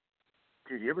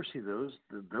 Dude, you ever see those?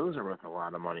 Those are worth a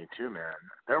lot of money too, man.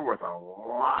 They're worth a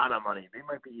lot of money. They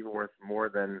might be even worth more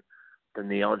than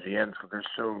the LGNs because they're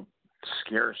so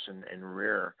scarce and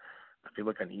rare. If you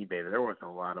look on eBay, they're worth a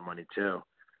lot of money too.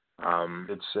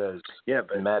 It says, yeah,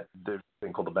 but there's a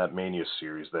thing called the Matt Mania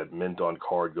series that mint on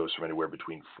card goes from anywhere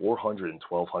between $400 and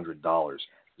 $1,200.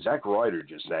 Zack Ryder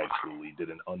just actually did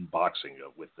an unboxing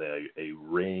with a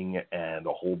ring and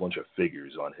a whole bunch of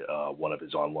figures on one of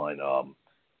his online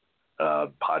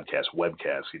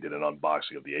webcasts. He did an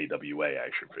unboxing of the AWA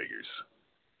action figures.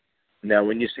 Now,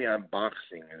 when you say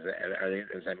unboxing,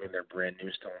 does that mean they're brand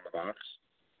new still in the box?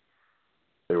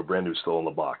 They were brand new still in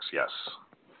the box, yes.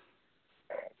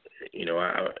 You know,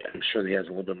 I'm sure he has a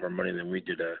little bit more money than we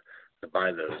do to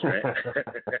buy those, right?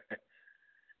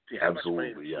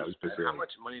 Absolutely, yeah. How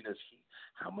much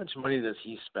money does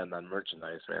he spend on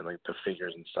merchandise, man? Like the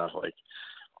figures and stuff. Like,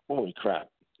 holy crap!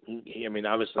 I mean,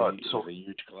 obviously he's a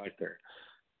huge collector.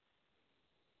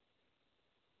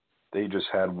 They just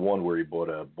had one where he bought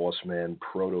a Bossman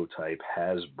prototype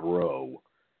Hasbro,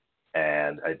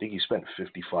 and I think he spent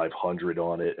 $5,500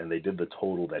 on it. And they did the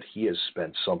total that he has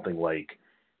spent something like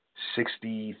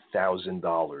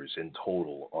 $60,000 in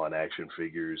total on action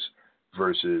figures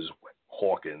versus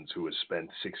Hawkins, who has spent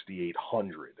 $6,800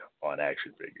 on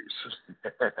action figures.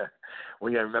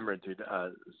 Well, yeah, remember, dude,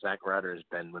 Zack Ryder has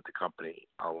been with the company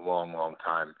a long, long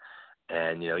time,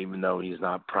 and you know, even though he's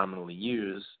not prominently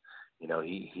used, you know,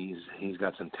 he's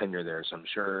got some tenure there. So I'm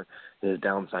sure his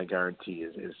downside guarantee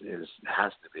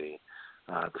has to be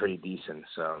pretty decent.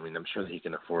 So I mean, I'm sure that he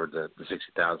can afford the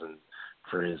 $60,000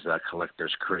 for his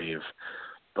collector's crave.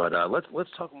 But let's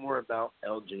talk more about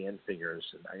LJN figures.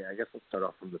 And I guess let's start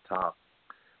off from the top,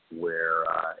 where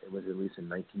it was released in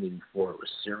 1984. It was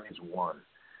Series 1.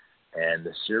 And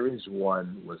the Series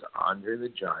 1 was Andre the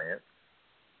Giant,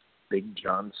 Big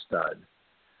John Studd,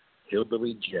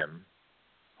 Hillbilly Jim,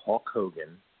 Hulk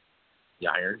Hogan, the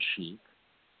Iron Sheik,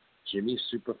 Jimmy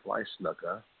Superfly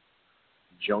Snuka,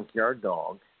 Junkyard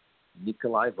Dog,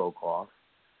 Nikolai Volkov,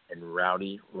 and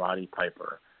Rowdy Roddy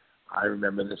Piper. I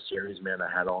remember this series, man. I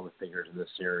had all the figures in this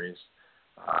series.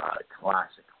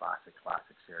 Classic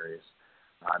series.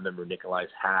 I remember Nikolai's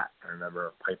hat. I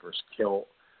remember Piper's kilt.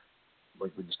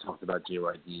 Like we just talked about,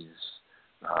 JYD's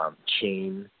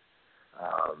chain.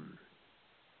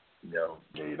 You know.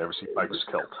 Yeah, you never see Piper's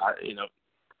kilt. You know.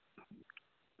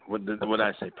 What did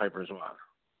I say? Piper's what?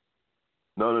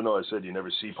 No. I said you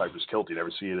never see Piper's kilt. You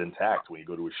never see it intact when you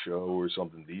go to a show or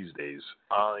something these days.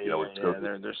 Oh yeah, you know,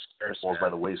 they're scarce. Falls by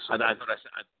the wayside. I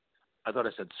thought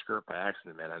I said skirt by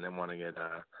accident, man. I didn't want to get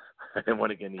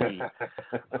any heat.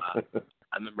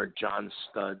 I remember John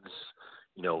Studd's,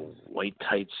 you know, white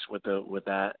tights with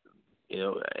that, you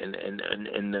know,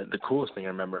 and the coolest thing I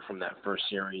remember from that first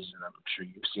series, and I'm sure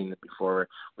you've seen it before.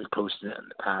 We posted it in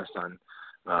the past on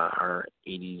our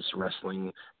 80's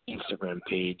Wrestling Instagram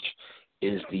page.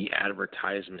 Is the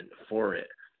advertisement for it,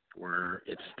 where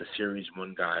it's the Series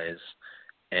 1 guys,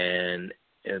 and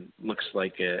it looks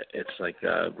like it's like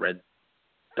red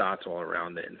dots all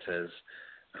around it, and says,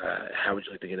 how would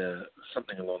you like to get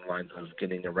something along the lines of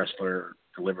getting a wrestler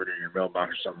delivered in your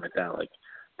mailbox or something like that. Like,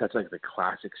 that's like the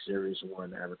classic Series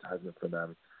 1 advertisement for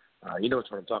them. You know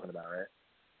what I'm talking about, right?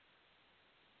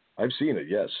 I've seen it,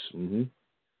 yes. Mm-hmm.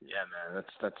 Yeah, man,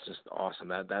 that's just awesome.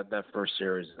 That first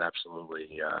series is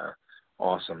absolutely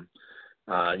awesome.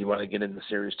 You want to get into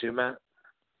Series 2, Matt?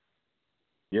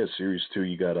 Yeah, Series 2,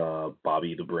 you got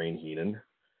Bobby the Brain Heenan.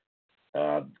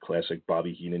 Classic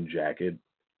Bobby Heenan jacket,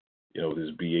 you know, with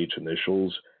his BH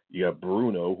initials. You got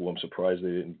Bruno, who I'm surprised they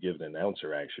didn't give an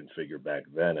announcer action figure back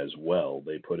then as well.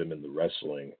 They put him in the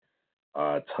wrestling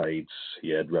tights. He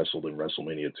had wrestled in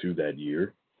WrestleMania 2 that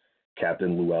year.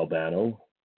 Captain Lou Albano,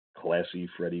 classy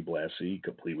Freddie Blassie,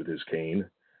 complete with his cane.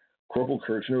 Corporal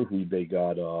Kirchner, who they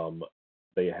got,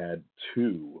 they had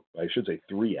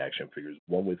three action figures.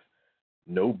 One with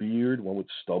no beard, one with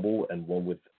stubble, and one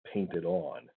with painted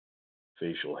on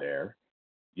facial hair.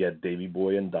 You had Davy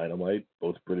Boy and Dynamite,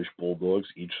 both British Bulldogs,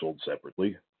 each sold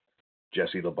separately.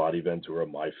 Jesse the Body Ventura,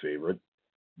 my favorite.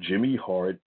 Jimmy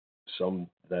Hart, some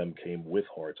of them came with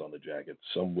hearts on the jacket,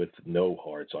 some with no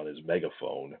hearts on his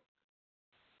megaphone.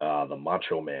 The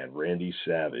Macho Man, Randy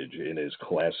Savage, in his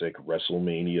classic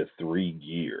WrestleMania 3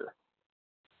 gear.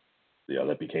 Yeah,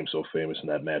 that became so famous in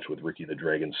that match with Ricky the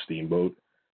Dragon Steamboat.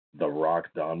 The Rock,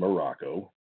 Don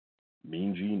Morocco.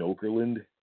 Mean Gene Okerlund,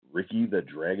 Ricky the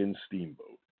Dragon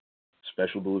Steamboat.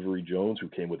 Special Delivery Jones, who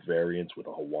came with variants with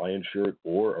a Hawaiian shirt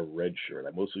or a red shirt.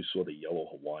 I mostly saw the yellow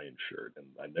Hawaiian shirt, and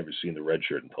I've never seen the red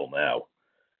shirt until now.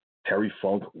 Terry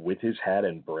Funk with his hat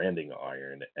and branding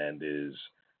iron and his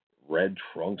red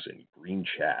trunks and green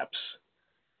chaps.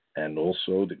 And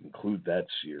also, to conclude that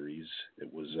series, it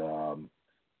was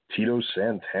Tito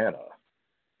Santana.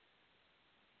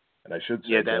 And I should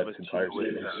say that was entire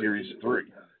Series 3.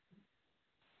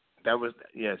 That was,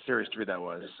 Series 3 that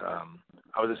was.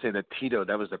 I was going to say that Tito,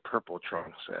 that was the purple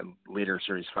trunks, and later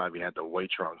Series 5 you had the white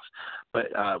trunks. But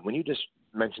when you just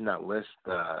mentioned that list,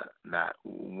 Matt,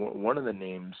 one of the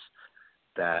names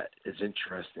that is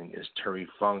interesting is Terry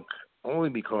Funk, only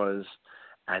because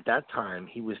at that time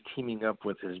he was teaming up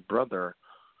with his brother,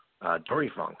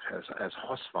 Dory Funk, as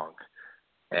Hoss Funk.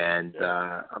 And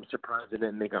I'm surprised they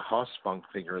didn't make a Hoss Funk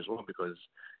figure as well, because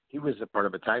he was a part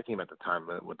of a tag team at the time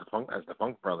with the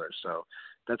Funk Brothers. So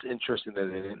that's interesting that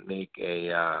they didn't make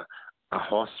a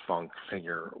Hoss Funk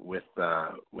figure with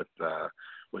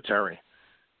Terry.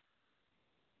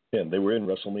 Yeah, and they were in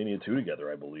WrestleMania 2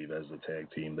 together, I believe, as the tag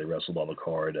team. They wrestled on the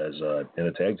card as in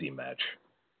a tag team match.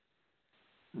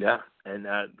 Yeah, and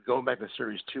going back to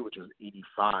Series 2, which was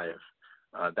 85,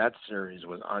 that series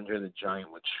was Andre the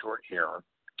Giant with short hair,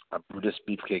 Brutus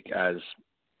Beefcake as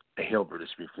a heel Brutus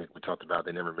Beefcake. We talked about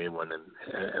they never made one,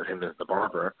 and him as the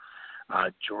barber.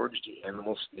 George the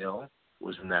Animal Steele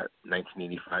was in that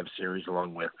 1985 series,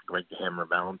 along with Greg the Hammer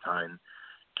Valentine,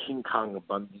 King Kong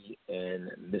Bundy, and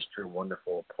Mr.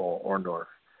 Wonderful Paul Orndorff.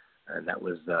 And that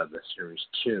was the Series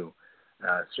 2.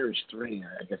 Series 3,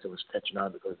 I guess it was catching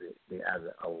on because they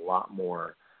added a lot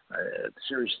more.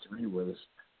 Series 3 was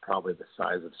probably the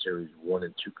size of Series 1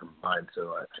 and 2 combined.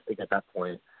 So I think at that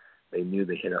point they knew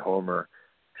they hit a homer,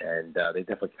 and they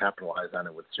definitely capitalized on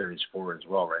it with Series 4 as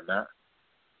well, right, Matt?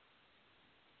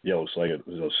 Yeah, it looks like it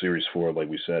was a Series 4, like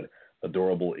we said.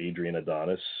 Adorable Adrian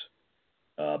Adonis,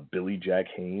 Billy Jack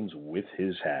Haynes with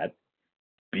his hat,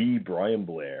 B. Brian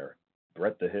Blair,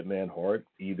 Bret the Hitman Hart,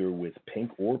 either with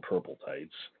pink or purple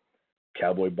tights,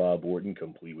 Cowboy Bob Orton,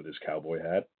 complete with his cowboy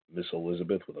hat, Miss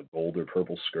Elizabeth with a gold or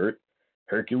purple skirt,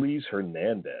 Hercules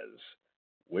Hernandez,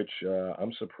 which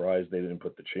I'm surprised they didn't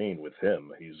put the chain with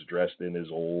him. He's dressed in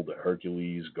his old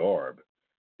Hercules garb,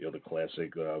 the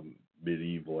classic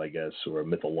medieval, I guess, or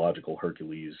mythological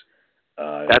Hercules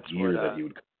gear that he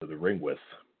would come to the ring with.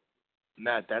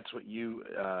 Matt, that's what you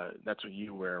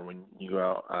wear when you go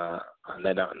out on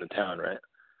night out in the town, right?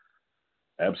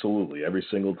 Absolutely, every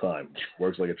single time.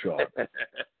 Works like a charm.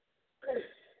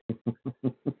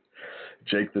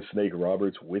 Jake the Snake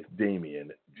Roberts with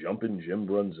Damien, Jumpin' Jim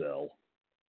Brunzell,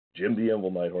 Jim the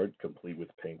Anvil Neidhart, complete with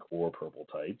pink or purple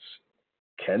tights,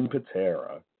 Ken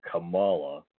Patera,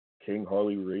 Kamala, King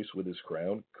Harley Race with his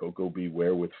crown, Coco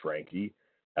Beware with Frankie,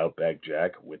 Outback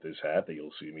Jack with his hat that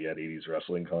you'll see me at 80's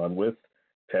Wrestling Con with,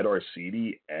 Ted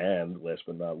Arcidi, and last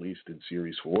but not least in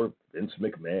Series 4, Vince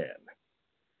McMahon.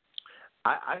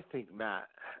 I think, Matt,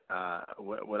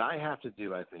 what I have to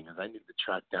do, I think, is I need to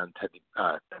track down Ted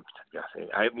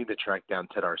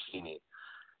Arcidi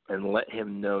and let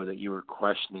him know that you were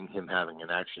questioning him having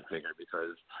an action figure,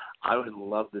 because I would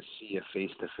love to see a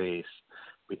face-to-face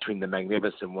between the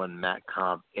Magnificent One, Matt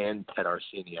Cobb, and Ted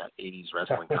Arcidi at 80's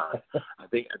Wrestling Con. I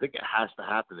think it has to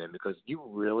happen, then, because you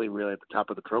really, really, at the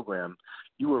top of the program,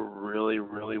 you were really,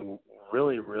 really,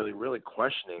 really, really, really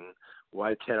questioning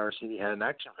why Ted Arcidi had an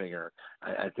action figure.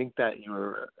 I think that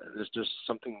there's just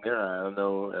something there. I don't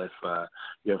know if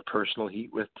you have personal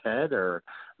heat with Ted, or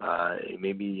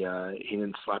maybe he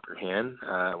didn't slap your hand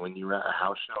when you were at a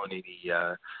house show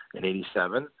in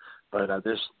 87. But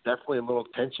there's definitely a little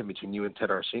tension between you and Ted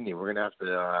Arcidi. We're gonna have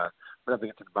to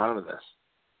get to the bottom of this.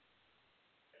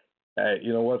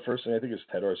 You know what? First thing I think is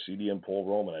Ted Arcidi and Paul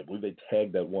Roman. I believe they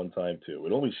tagged that one time too.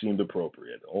 It only seemed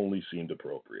appropriate.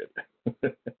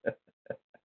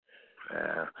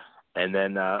 And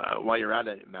then while you're at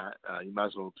it, Matt, you might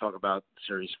as well talk about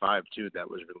Series 5 too. That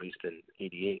was released in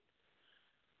 88.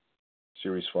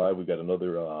 Series 5, we've got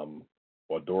another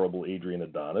adorable Adrian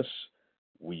Adonis.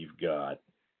 We've got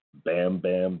Bam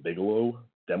Bam Bigelow,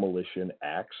 Demolition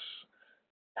Axe,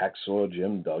 Hacksaw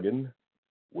Jim Duggan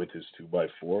with his 2x4,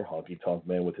 Honky Tonk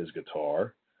Man with his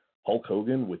guitar, Hulk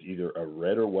Hogan with either a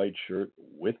red or white shirt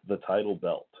with the title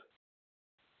belt.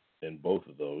 In both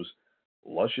of those,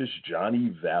 Luscious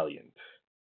Johnny Valiant.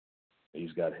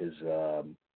 He's got his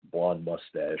blonde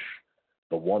mustache.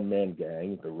 The one-man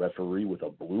gang, the referee with a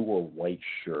blue or white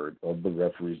shirt. Of the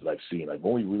referees that I've seen, I've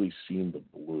only really seen the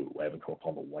blue. I haven't come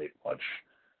upon the white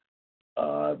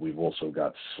much. We've also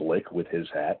got Slick with his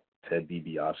hat, Ted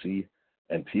DiBiase,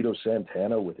 and Tito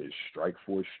Santana with his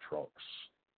Strikeforce trunks.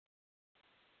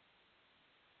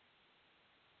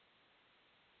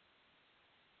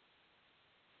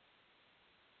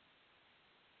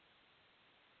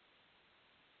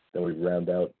 Then we round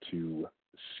out to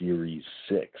Series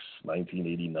 6,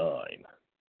 1989.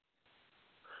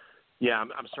 Yeah,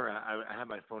 I'm sorry. I had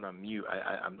my phone on mute.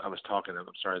 I was talking. I'm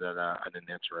sorry that I didn't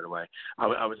answer right away.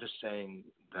 I was just saying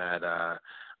that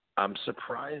I'm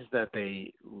surprised that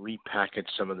they repackaged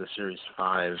some of the Series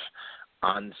 5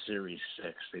 on Series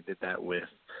 6. They did that with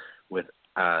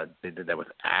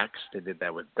Axe. They did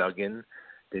that with Duggan.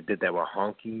 They did that with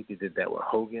Honky. They did that with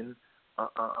Hogan.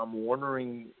 I'm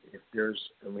wondering if there's,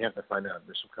 and we have to find out if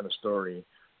there's some kind of story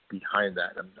behind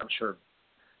that. I'm sure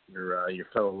your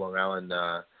fellow Long Island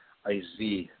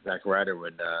IZ, Zach Ryder,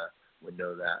 would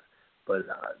know that. But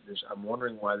I'm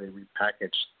wondering why they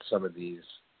repackaged some of these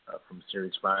from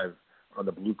Series 5 on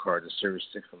the blue card to Series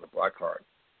 6 on the black card.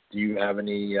 Do you have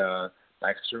any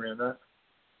backstory on that?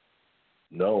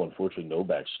 No, unfortunately, no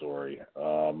backstory.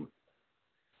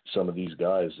 Some of these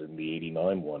guys in the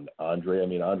 89 one, Andre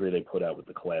they put out with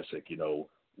the classic,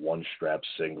 one strap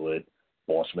singlet,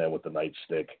 Boss Man with the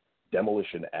nightstick,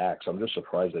 Demolition Axe. I'm just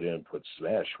surprised they didn't put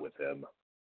Smash with him,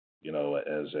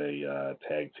 as a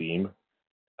tag team.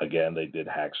 Again, they did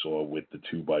Hacksaw with the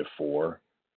 2x4.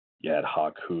 You had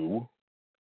Haku,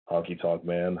 Honky Tonk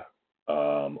Man,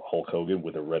 Hulk Hogan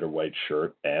with a red or white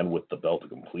shirt and with the belt, a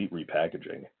complete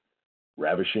repackaging.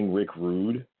 Ravishing Rick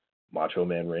Rude, Macho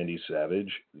Man Randy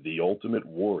Savage, The Ultimate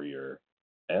Warrior,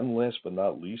 and last but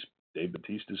not least, Dave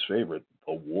Bautista's favorite,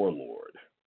 the Warlord.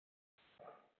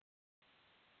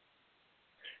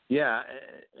 Yeah,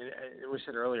 and we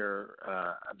said earlier,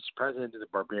 I'm surprised they did the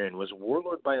Barbarian. Was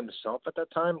Warlord by himself at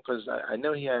that time? Because I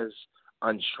know he has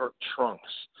on short trunks,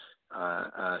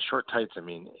 short tights,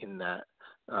 in that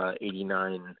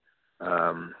 89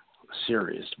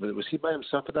 series. But was he by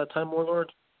himself at that time, Warlord?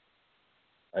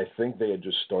 I think they had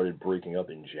just started breaking up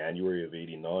in January of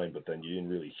 89, but then you didn't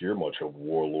really hear much of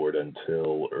Warlord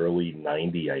until early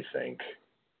 90, I think.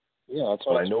 Yeah, that's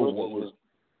what I know.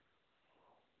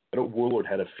 I know Warlord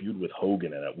had a feud with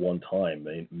Hogan, and at one time,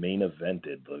 main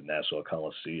evented the Nassau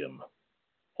Coliseum.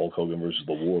 Hulk Hogan versus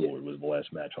the Warlord was the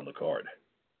last match on the card.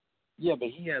 Yeah, but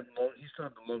he still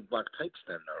had the long black tights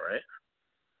then, though, right?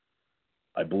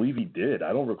 I believe he did.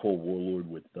 I don't recall Warlord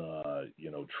with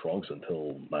trunks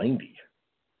until 90.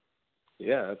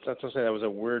 Yeah, that's what I'm saying. That was a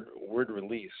weird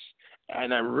release.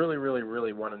 And I really, really,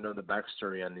 really want to know the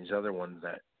backstory on these other ones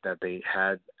that they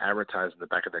had advertised in the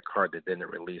back of their card that didn't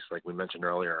release, like we mentioned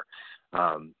earlier.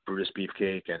 Brutus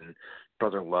Beefcake and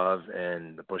Brother Love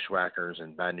and the Bushwhackers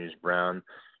and Bad News Brown.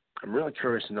 I'm really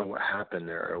curious to know what happened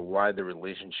there, or why the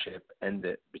relationship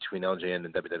ended between LJN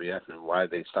and WWF and why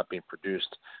they stopped being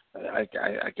produced. I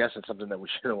guess it's something that we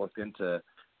should have looked into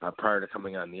prior to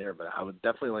coming on the air, but I would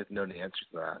definitely like to know the answer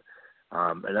to that.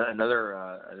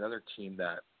 Another team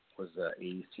that was the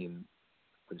 80s team,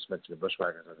 we just mentioned the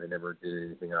Bushwhackers, that they never did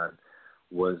anything on,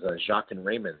 was Jacques and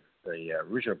Raymond, the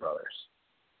Rougeau brothers.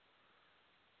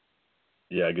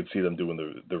 Yeah, I could see them doing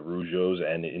the Rougeaus,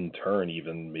 and in turn,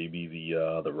 even maybe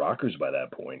the Rockers by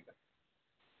that point.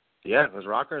 Yeah, because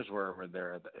Rockers were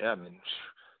there.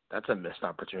 That's a missed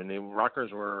opportunity.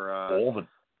 Rockers were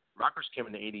Rockers came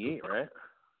in '88, right?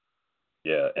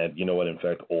 Yeah, and you know what? In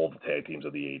fact, all the tag teams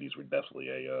of the 80s were definitely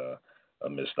a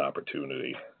missed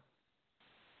opportunity.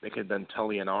 They could have done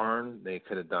Tully and Arn. They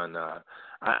could have done.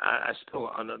 I still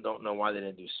don't know why they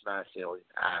didn't do Smash Daily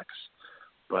Axe.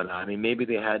 But maybe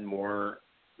they had more.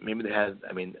 Maybe they had.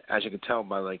 As you can tell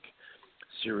by like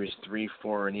Series 3,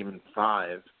 4, and even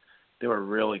 5, they were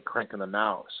really cranking them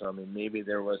out. So maybe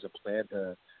there was a plan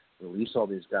to release all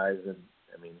these guys, and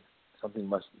something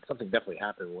definitely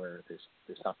happened where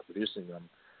they stopped producing them.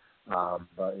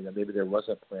 But maybe there was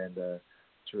a plan to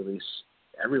release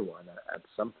everyone at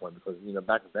some point, because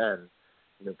back then,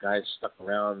 guys stuck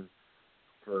around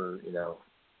for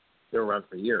they were around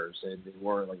for years, and they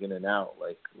weren't like in and out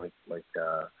like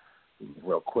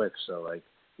real quick. So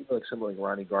people like someone like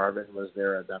Ronnie Garvin was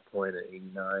there at that point at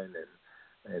 '89,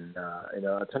 and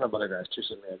a ton of other guys too.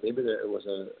 So maybe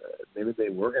they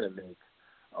were going to make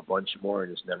a bunch more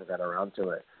and just never got around to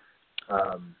it.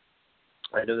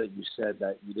 I know that you said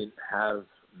that you didn't have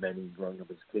many growing up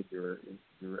as a kid. You're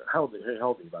how old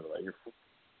are you, by the way? You're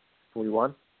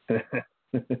 41?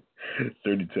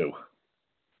 32.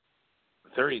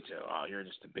 32. Oh, you're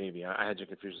just a baby. I had you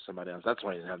confused with somebody else. That's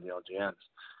why you didn't have the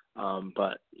LJNs.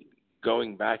 But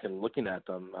going back and looking at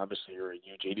them, obviously you're a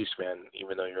huge 80's fan,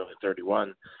 even though you're only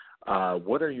 31.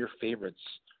 What are your favorites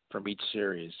from each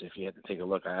series, if you had to take a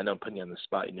look? I know I'm putting you on the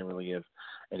spot. You didn't really give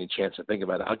any chance to think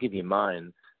about it. I'll give you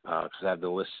mine because I have the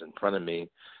list in front of me.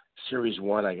 Series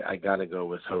 1, I got to go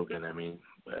with Hogan. I mean,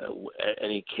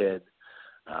 any kid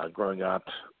growing up,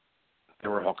 they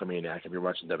were Hulkamaniac if you're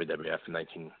watching WWF in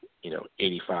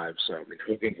 1985. So, I mean,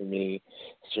 Hogan for me,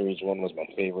 Series 1 was my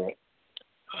favorite.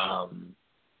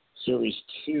 Series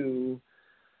 2,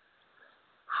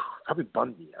 probably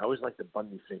Bundy. I always liked the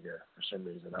Bundy figure for some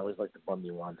reason. I always liked the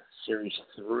Bundy one. Series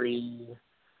 3,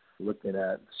 looking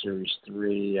at Series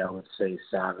 3, I would say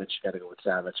Savage. Got to go with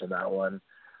Savage on that one.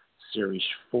 Series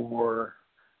 4,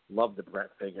 love the Brett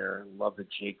figure, love the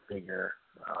Jake figure.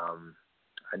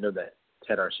 I know that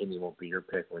Ted Arsini won't be your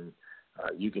pick when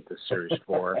you get to Series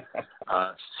 4.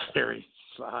 Series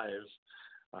 5.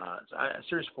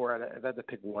 Series 4, if I had to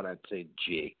pick one, I'd say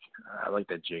Jake. I like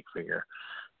that Jake figure.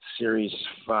 Series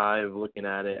 5, looking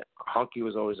at it, Honky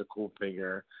was always a cool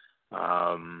figure.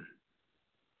 DiBiase,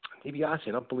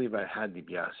 I don't believe I had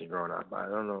DiBiase growing up. I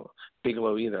don't know.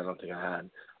 Bigelow either, I don't think I had.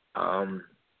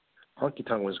 Honky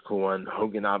Tonk was a cool one.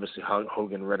 Hogan, obviously,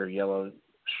 Hogan red or yellow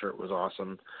shirt was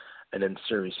awesome. And then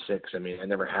Series 6, I mean, I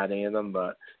never had any of them,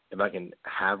 but if I can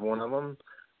have one of them,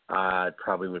 I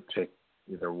probably would pick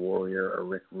either Warrior or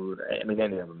Rick Rude. I mean,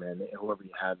 any of them, man. Whoever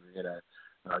you have, you're going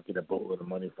to get a boatload of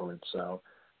money for it. So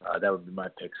that would be my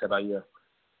picks. How about you?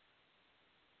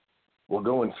 We're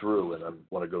going through, and I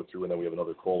want to go through, and then we have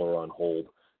another caller on hold.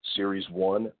 Series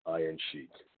 1, Iron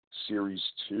Sheik. Series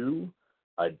 2,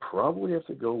 I'd probably have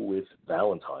to go with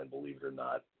Valentine, believe it or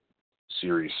not.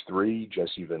 Series 3,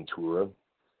 Jesse Ventura.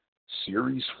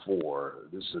 Series 4,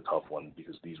 this is a tough one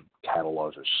because these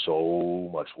catalogs are so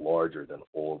much larger than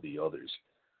all the others.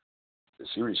 The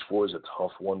Series 4 is a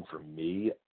tough one for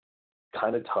me.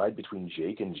 Kind of tied between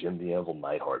Jake and Jim the Anvil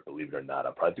Neidhart, believe it or not.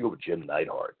 I'll probably have to go with Jim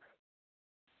Neidhart.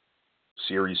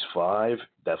 Series 5,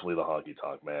 definitely the Honky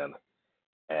Tonk Man.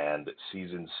 And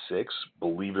Season 6,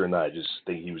 believe it or not, I just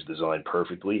think he was designed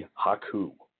perfectly.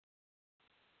 Haku.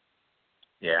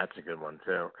 Yeah, that's a good one,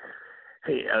 too.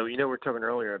 Hey, we were talking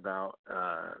earlier about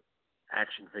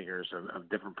action figures of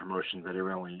different promotions that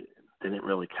didn't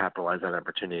really capitalize that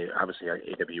opportunity. Obviously,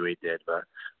 AWA did, but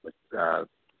with the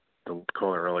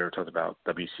caller earlier talked about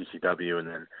WCCW and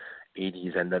then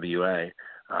 80's NWA.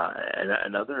 And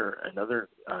another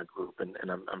group, and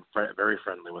I'm very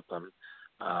friendly with them,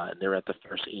 and they're at the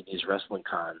first 80's Wrestling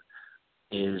Con,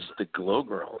 is the Glow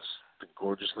Girls, the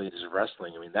Gorgeous Ladies of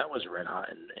Wrestling. I mean, that was red hot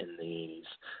in the 80's.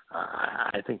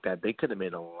 I think that they could have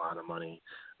made a lot of money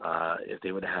if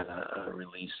they would have had a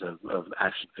release of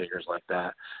action figures like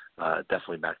that,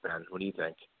 definitely back then. What do you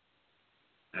think?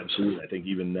 Absolutely. I think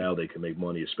even now they can make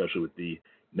money, especially with the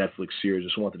Netflix series.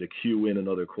 Just wanted to cue in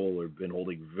another caller. Been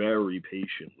holding very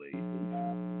patiently.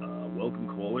 Welcome,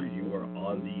 caller. You are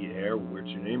on the air. What's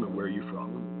your name and where are you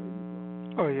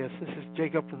from? Oh, yes. This is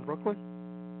Jacob from Brooklyn.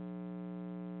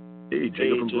 Hey,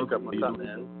 Jacob from Brooklyn. What's up,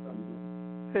 man?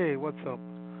 Hey, what's up?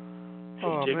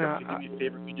 Hey, Jacob, could you do me a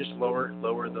favor? Could you just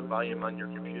lower the volume on your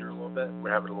computer a little bit?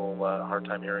 We're having a little hard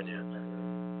time hearing you.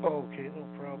 Oh, okay, no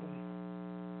problem.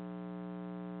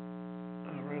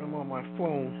 All right, I'm on my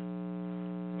phone.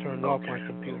 Turned off my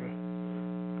computer.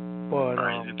 But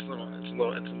it's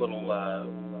a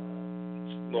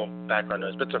little background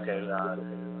noise, but it's okay.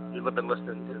 You've been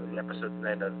listening to the episode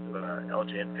tonight of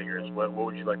LJN Figures. What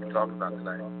would you like to talk about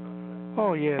tonight?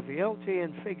 oh yeah, the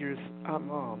LJN figures.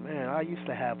 Oh man, I used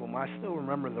to have them. I still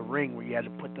remember the ring where you had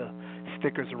to put the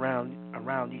stickers around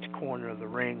each corner of the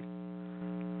ring.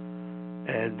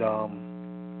 And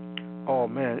oh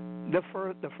man, the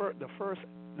first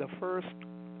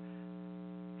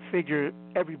figure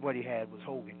everybody had was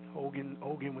Hogan.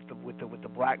 Hogan with the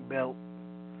black belt.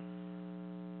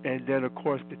 And then, of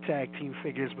course, the tag team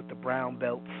figures with the brown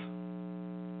belts.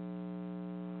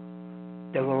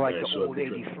 They were like the old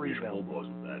 83 belt.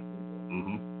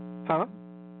 Mm-hmm. Huh?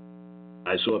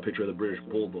 I saw a picture of the British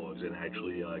Bulldogs, and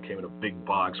actually came in a big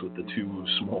box with the two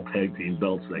small tag team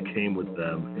belts that came with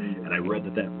them. And I read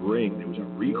that ring, there was a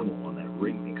recall on that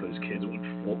ring because kids would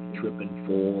trip and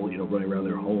fall, running around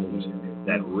their homes.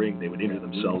 That ring, they would injure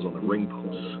themselves on the ring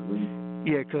posts.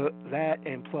 Yeah, 'cause that,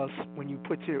 and plus when you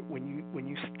when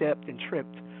you stepped and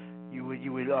tripped, you would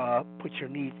put your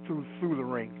knee through the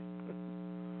ring.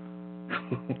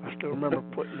 I still remember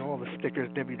putting all the stickers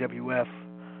WWF.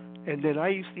 And then I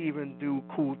used to even do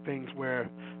cool things where,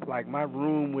 like, my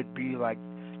room would be like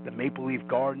the Maple Leaf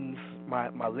Gardens. My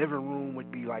living room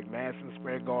would be like Madison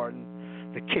Square Garden.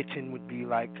 The kitchen would be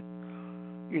like,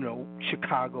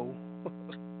 Chicago.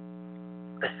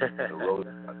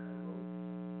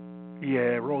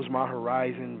 Yeah, Rosemont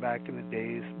Horizon back in the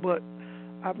days. But,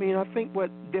 I mean, I think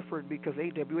what differed, because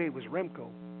AWA was Remco,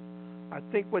 I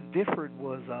think what differed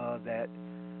was that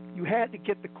you had to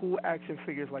get the cool action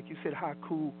figures, like you said,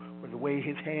 Haku, or the way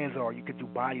his hands are. You could do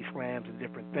body slams and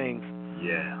different things.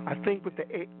 Yeah. I think with the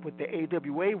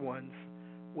AWA ones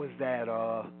was that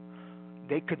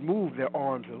they could move their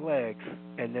arms and legs,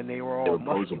 and then they were all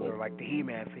muscular, like the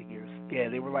He-Man figures. Yeah,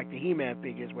 they were like the He-Man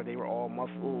figures where they were all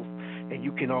muscles, and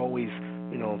you can always,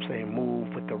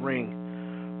 move with the ring.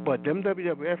 But them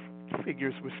WWF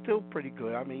figures were still pretty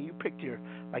good. I mean, you picked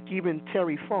even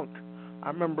Terry Funk. I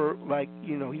remember,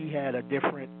 he had a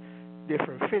different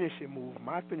finishing move.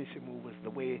 My finishing move was the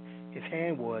way his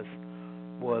hand was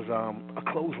a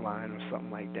clothesline or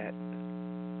something like that.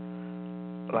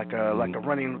 Like a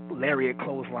running lariat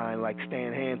clothesline, like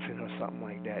Stan Hansen or something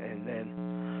like that. And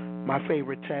then my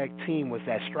favorite tag team was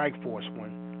that Strike Force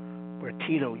one, where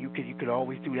Tito, you could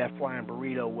always do that flying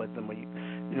burrito with them.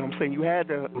 You know what I'm saying? You had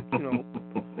to,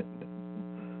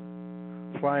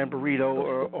 flying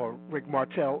burrito or Rick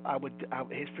Martel.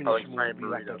 His finishing move would be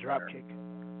like a drop kick.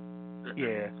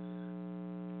 Yeah.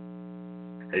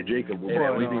 Hey Jacob,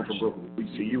 we're leaving from Brooklyn. We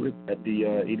see you at the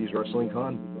 80's Wrestling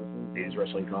Con. 80's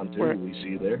Wrestling Con 2. Where? We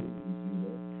see you there.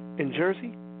 In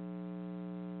Jersey?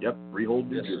 Yep, Freehold,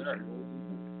 New Jersey.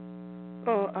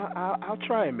 Oh, I'll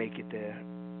try and make it there.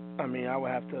 I mean, I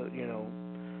would have to,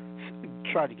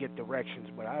 try to get directions,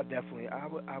 but I would definitely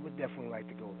like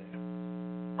to go there.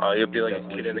 You'll be like a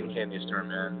kid in a candy store,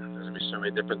 man. There's gonna be so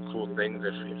many different cool things.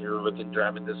 If you're within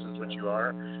driving distance, which you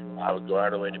are, I would go out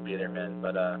of the way to be there, man.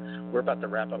 But we're about to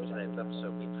wrap up tonight's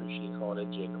episode. We appreciate you calling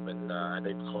in, Jacob, and I know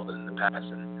you've called in the past,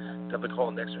 and definitely call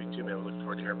next week too, man. We look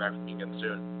forward to hearing back from you again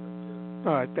soon.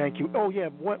 All right, thank you. Oh yeah,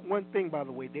 one thing, by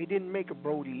the way, they didn't make a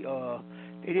Brody.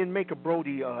 They didn't make a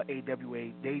Brody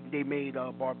AWA. They made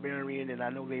Barbarian, and I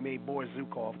know they made Boris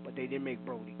Zukov, but they didn't make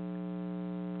Brody.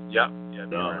 Yeah.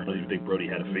 No, I don't even think Brody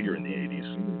had a figure in the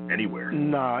 80s anywhere.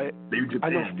 Nah, I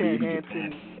know Stan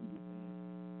Hansen. Japan.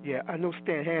 Yeah, I know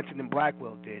Stan Hansen and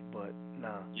Blackwell did, but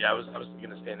nah. Yeah, I was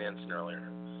thinking of Stan Hansen earlier.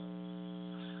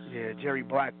 Yeah, Jerry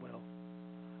Blackwell.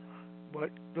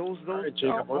 But those right,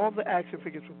 Jacob, all the action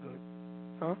figures were good.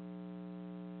 Huh?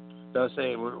 I was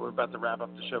saying we're about to wrap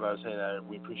up the show, but I was saying that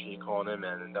we appreciate you calling in,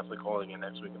 man, and definitely calling in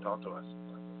next week and talk to us.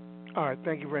 All right,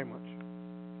 thank you very much.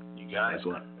 You got Thanks it.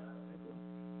 a lot.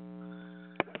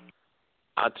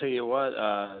 I'll tell you what,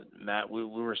 Matt, we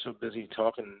were so busy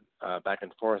talking back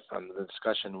and forth on the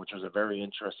discussion, which was a very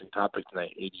interesting topic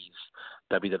tonight, 80's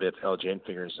WWF LJN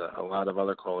figures. A lot of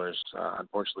other callers,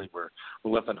 unfortunately, were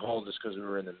left on hold just because we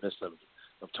were in the midst of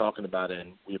talking about it,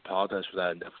 and we apologize for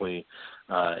that and definitely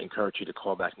encourage you to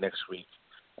call back next week.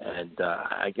 And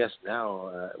I guess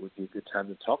now would be a good time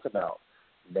to talk about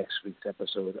next week's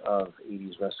episode of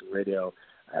 80's Wrestling Radio.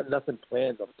 I have nothing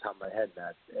planned off the top of my head,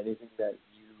 Matt. Anything that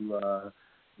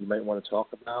you might want to talk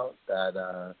about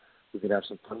that we could have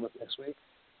some fun with next week?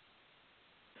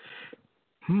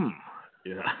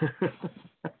 Yeah.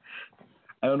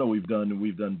 I don't know. We've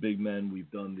done Big Men.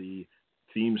 We've done the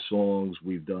theme songs.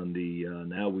 We've done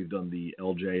now we've done the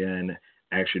LJN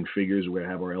action figures. We're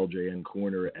gonna have our LJN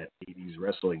corner at 80's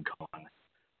Wrestling Con.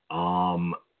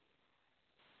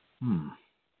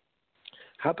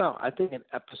 How about, I think, an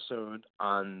episode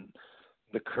on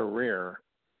the career,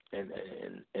 and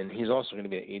he's also going to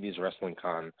be at 80's Wrestling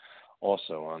Con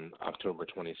also on October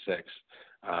 26th.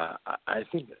 I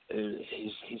think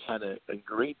he's had a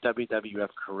great WWF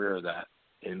career that,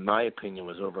 in my opinion,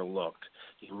 was overlooked.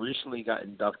 He recently got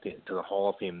inducted into the Hall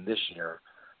of Fame this year,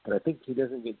 but I think he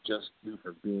doesn't get just due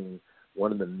for being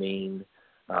one of the main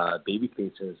baby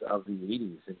faces of the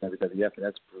 80s in WWF, and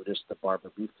that's Brutus the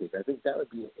Barber Beefcake. I think that would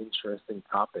be an interesting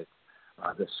topic,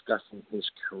 discussing his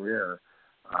career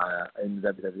in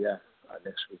WWF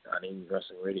next week on 80's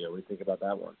Wrestling Radio. What do you think about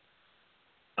that one?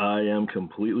 I am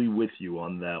completely with you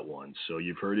on that one. So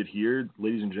you've heard it here,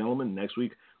 ladies and gentlemen. Next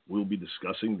week, we'll be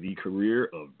discussing the career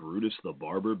of Brutus the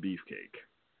Barber Beefcake.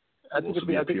 I think it'd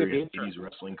be interesting. 80's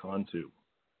Wrestling Con 2.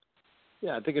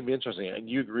 Yeah, I think it'd be interesting. And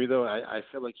you agree, though? I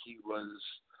feel like he was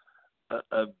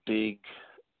a big,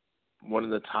 one of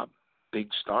the top big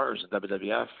stars of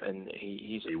WWF, and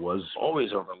he was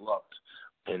always overlooked.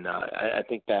 And I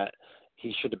think that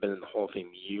he should have been in the Hall of Fame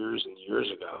years and years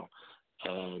ago.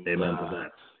 And amen to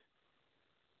that.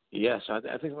 Yeah, so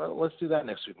I think let's do that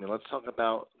next week, man. Let's talk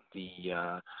about the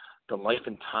life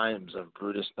and times of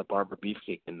Brutus the Barber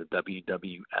Beefcake in the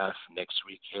WWF next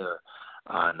week here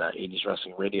on 80's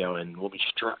Wrestling Radio, and we'll be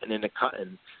strutting in the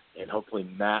cutting, and hopefully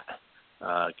Matt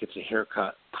gets a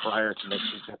haircut prior to next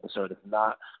week's episode. If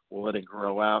not, we'll let it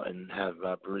grow out and have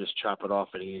Brutus chop it off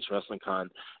at 80's Wrestling Con.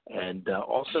 And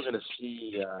also going to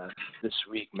see this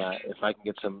week, Matt, if I can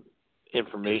get some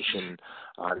information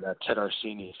on Ted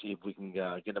Arsini, see if we can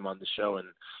get him on the show, and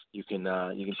you can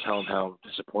tell him how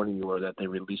disappointed you were that they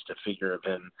released a figure of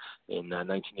him in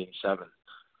 1987.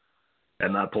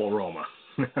 And not Paul Roma.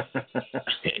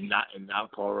 and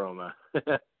not Paul Roma.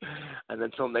 And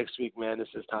until next week, man, this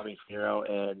is Tommy Fierro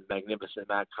and Magnificent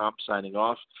Matt Comp signing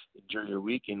off. Enjoy your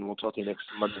week, and we'll talk to you next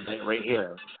Monday night right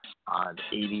here on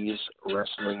 80's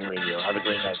Wrestling Radio. Have a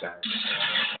great night, guys.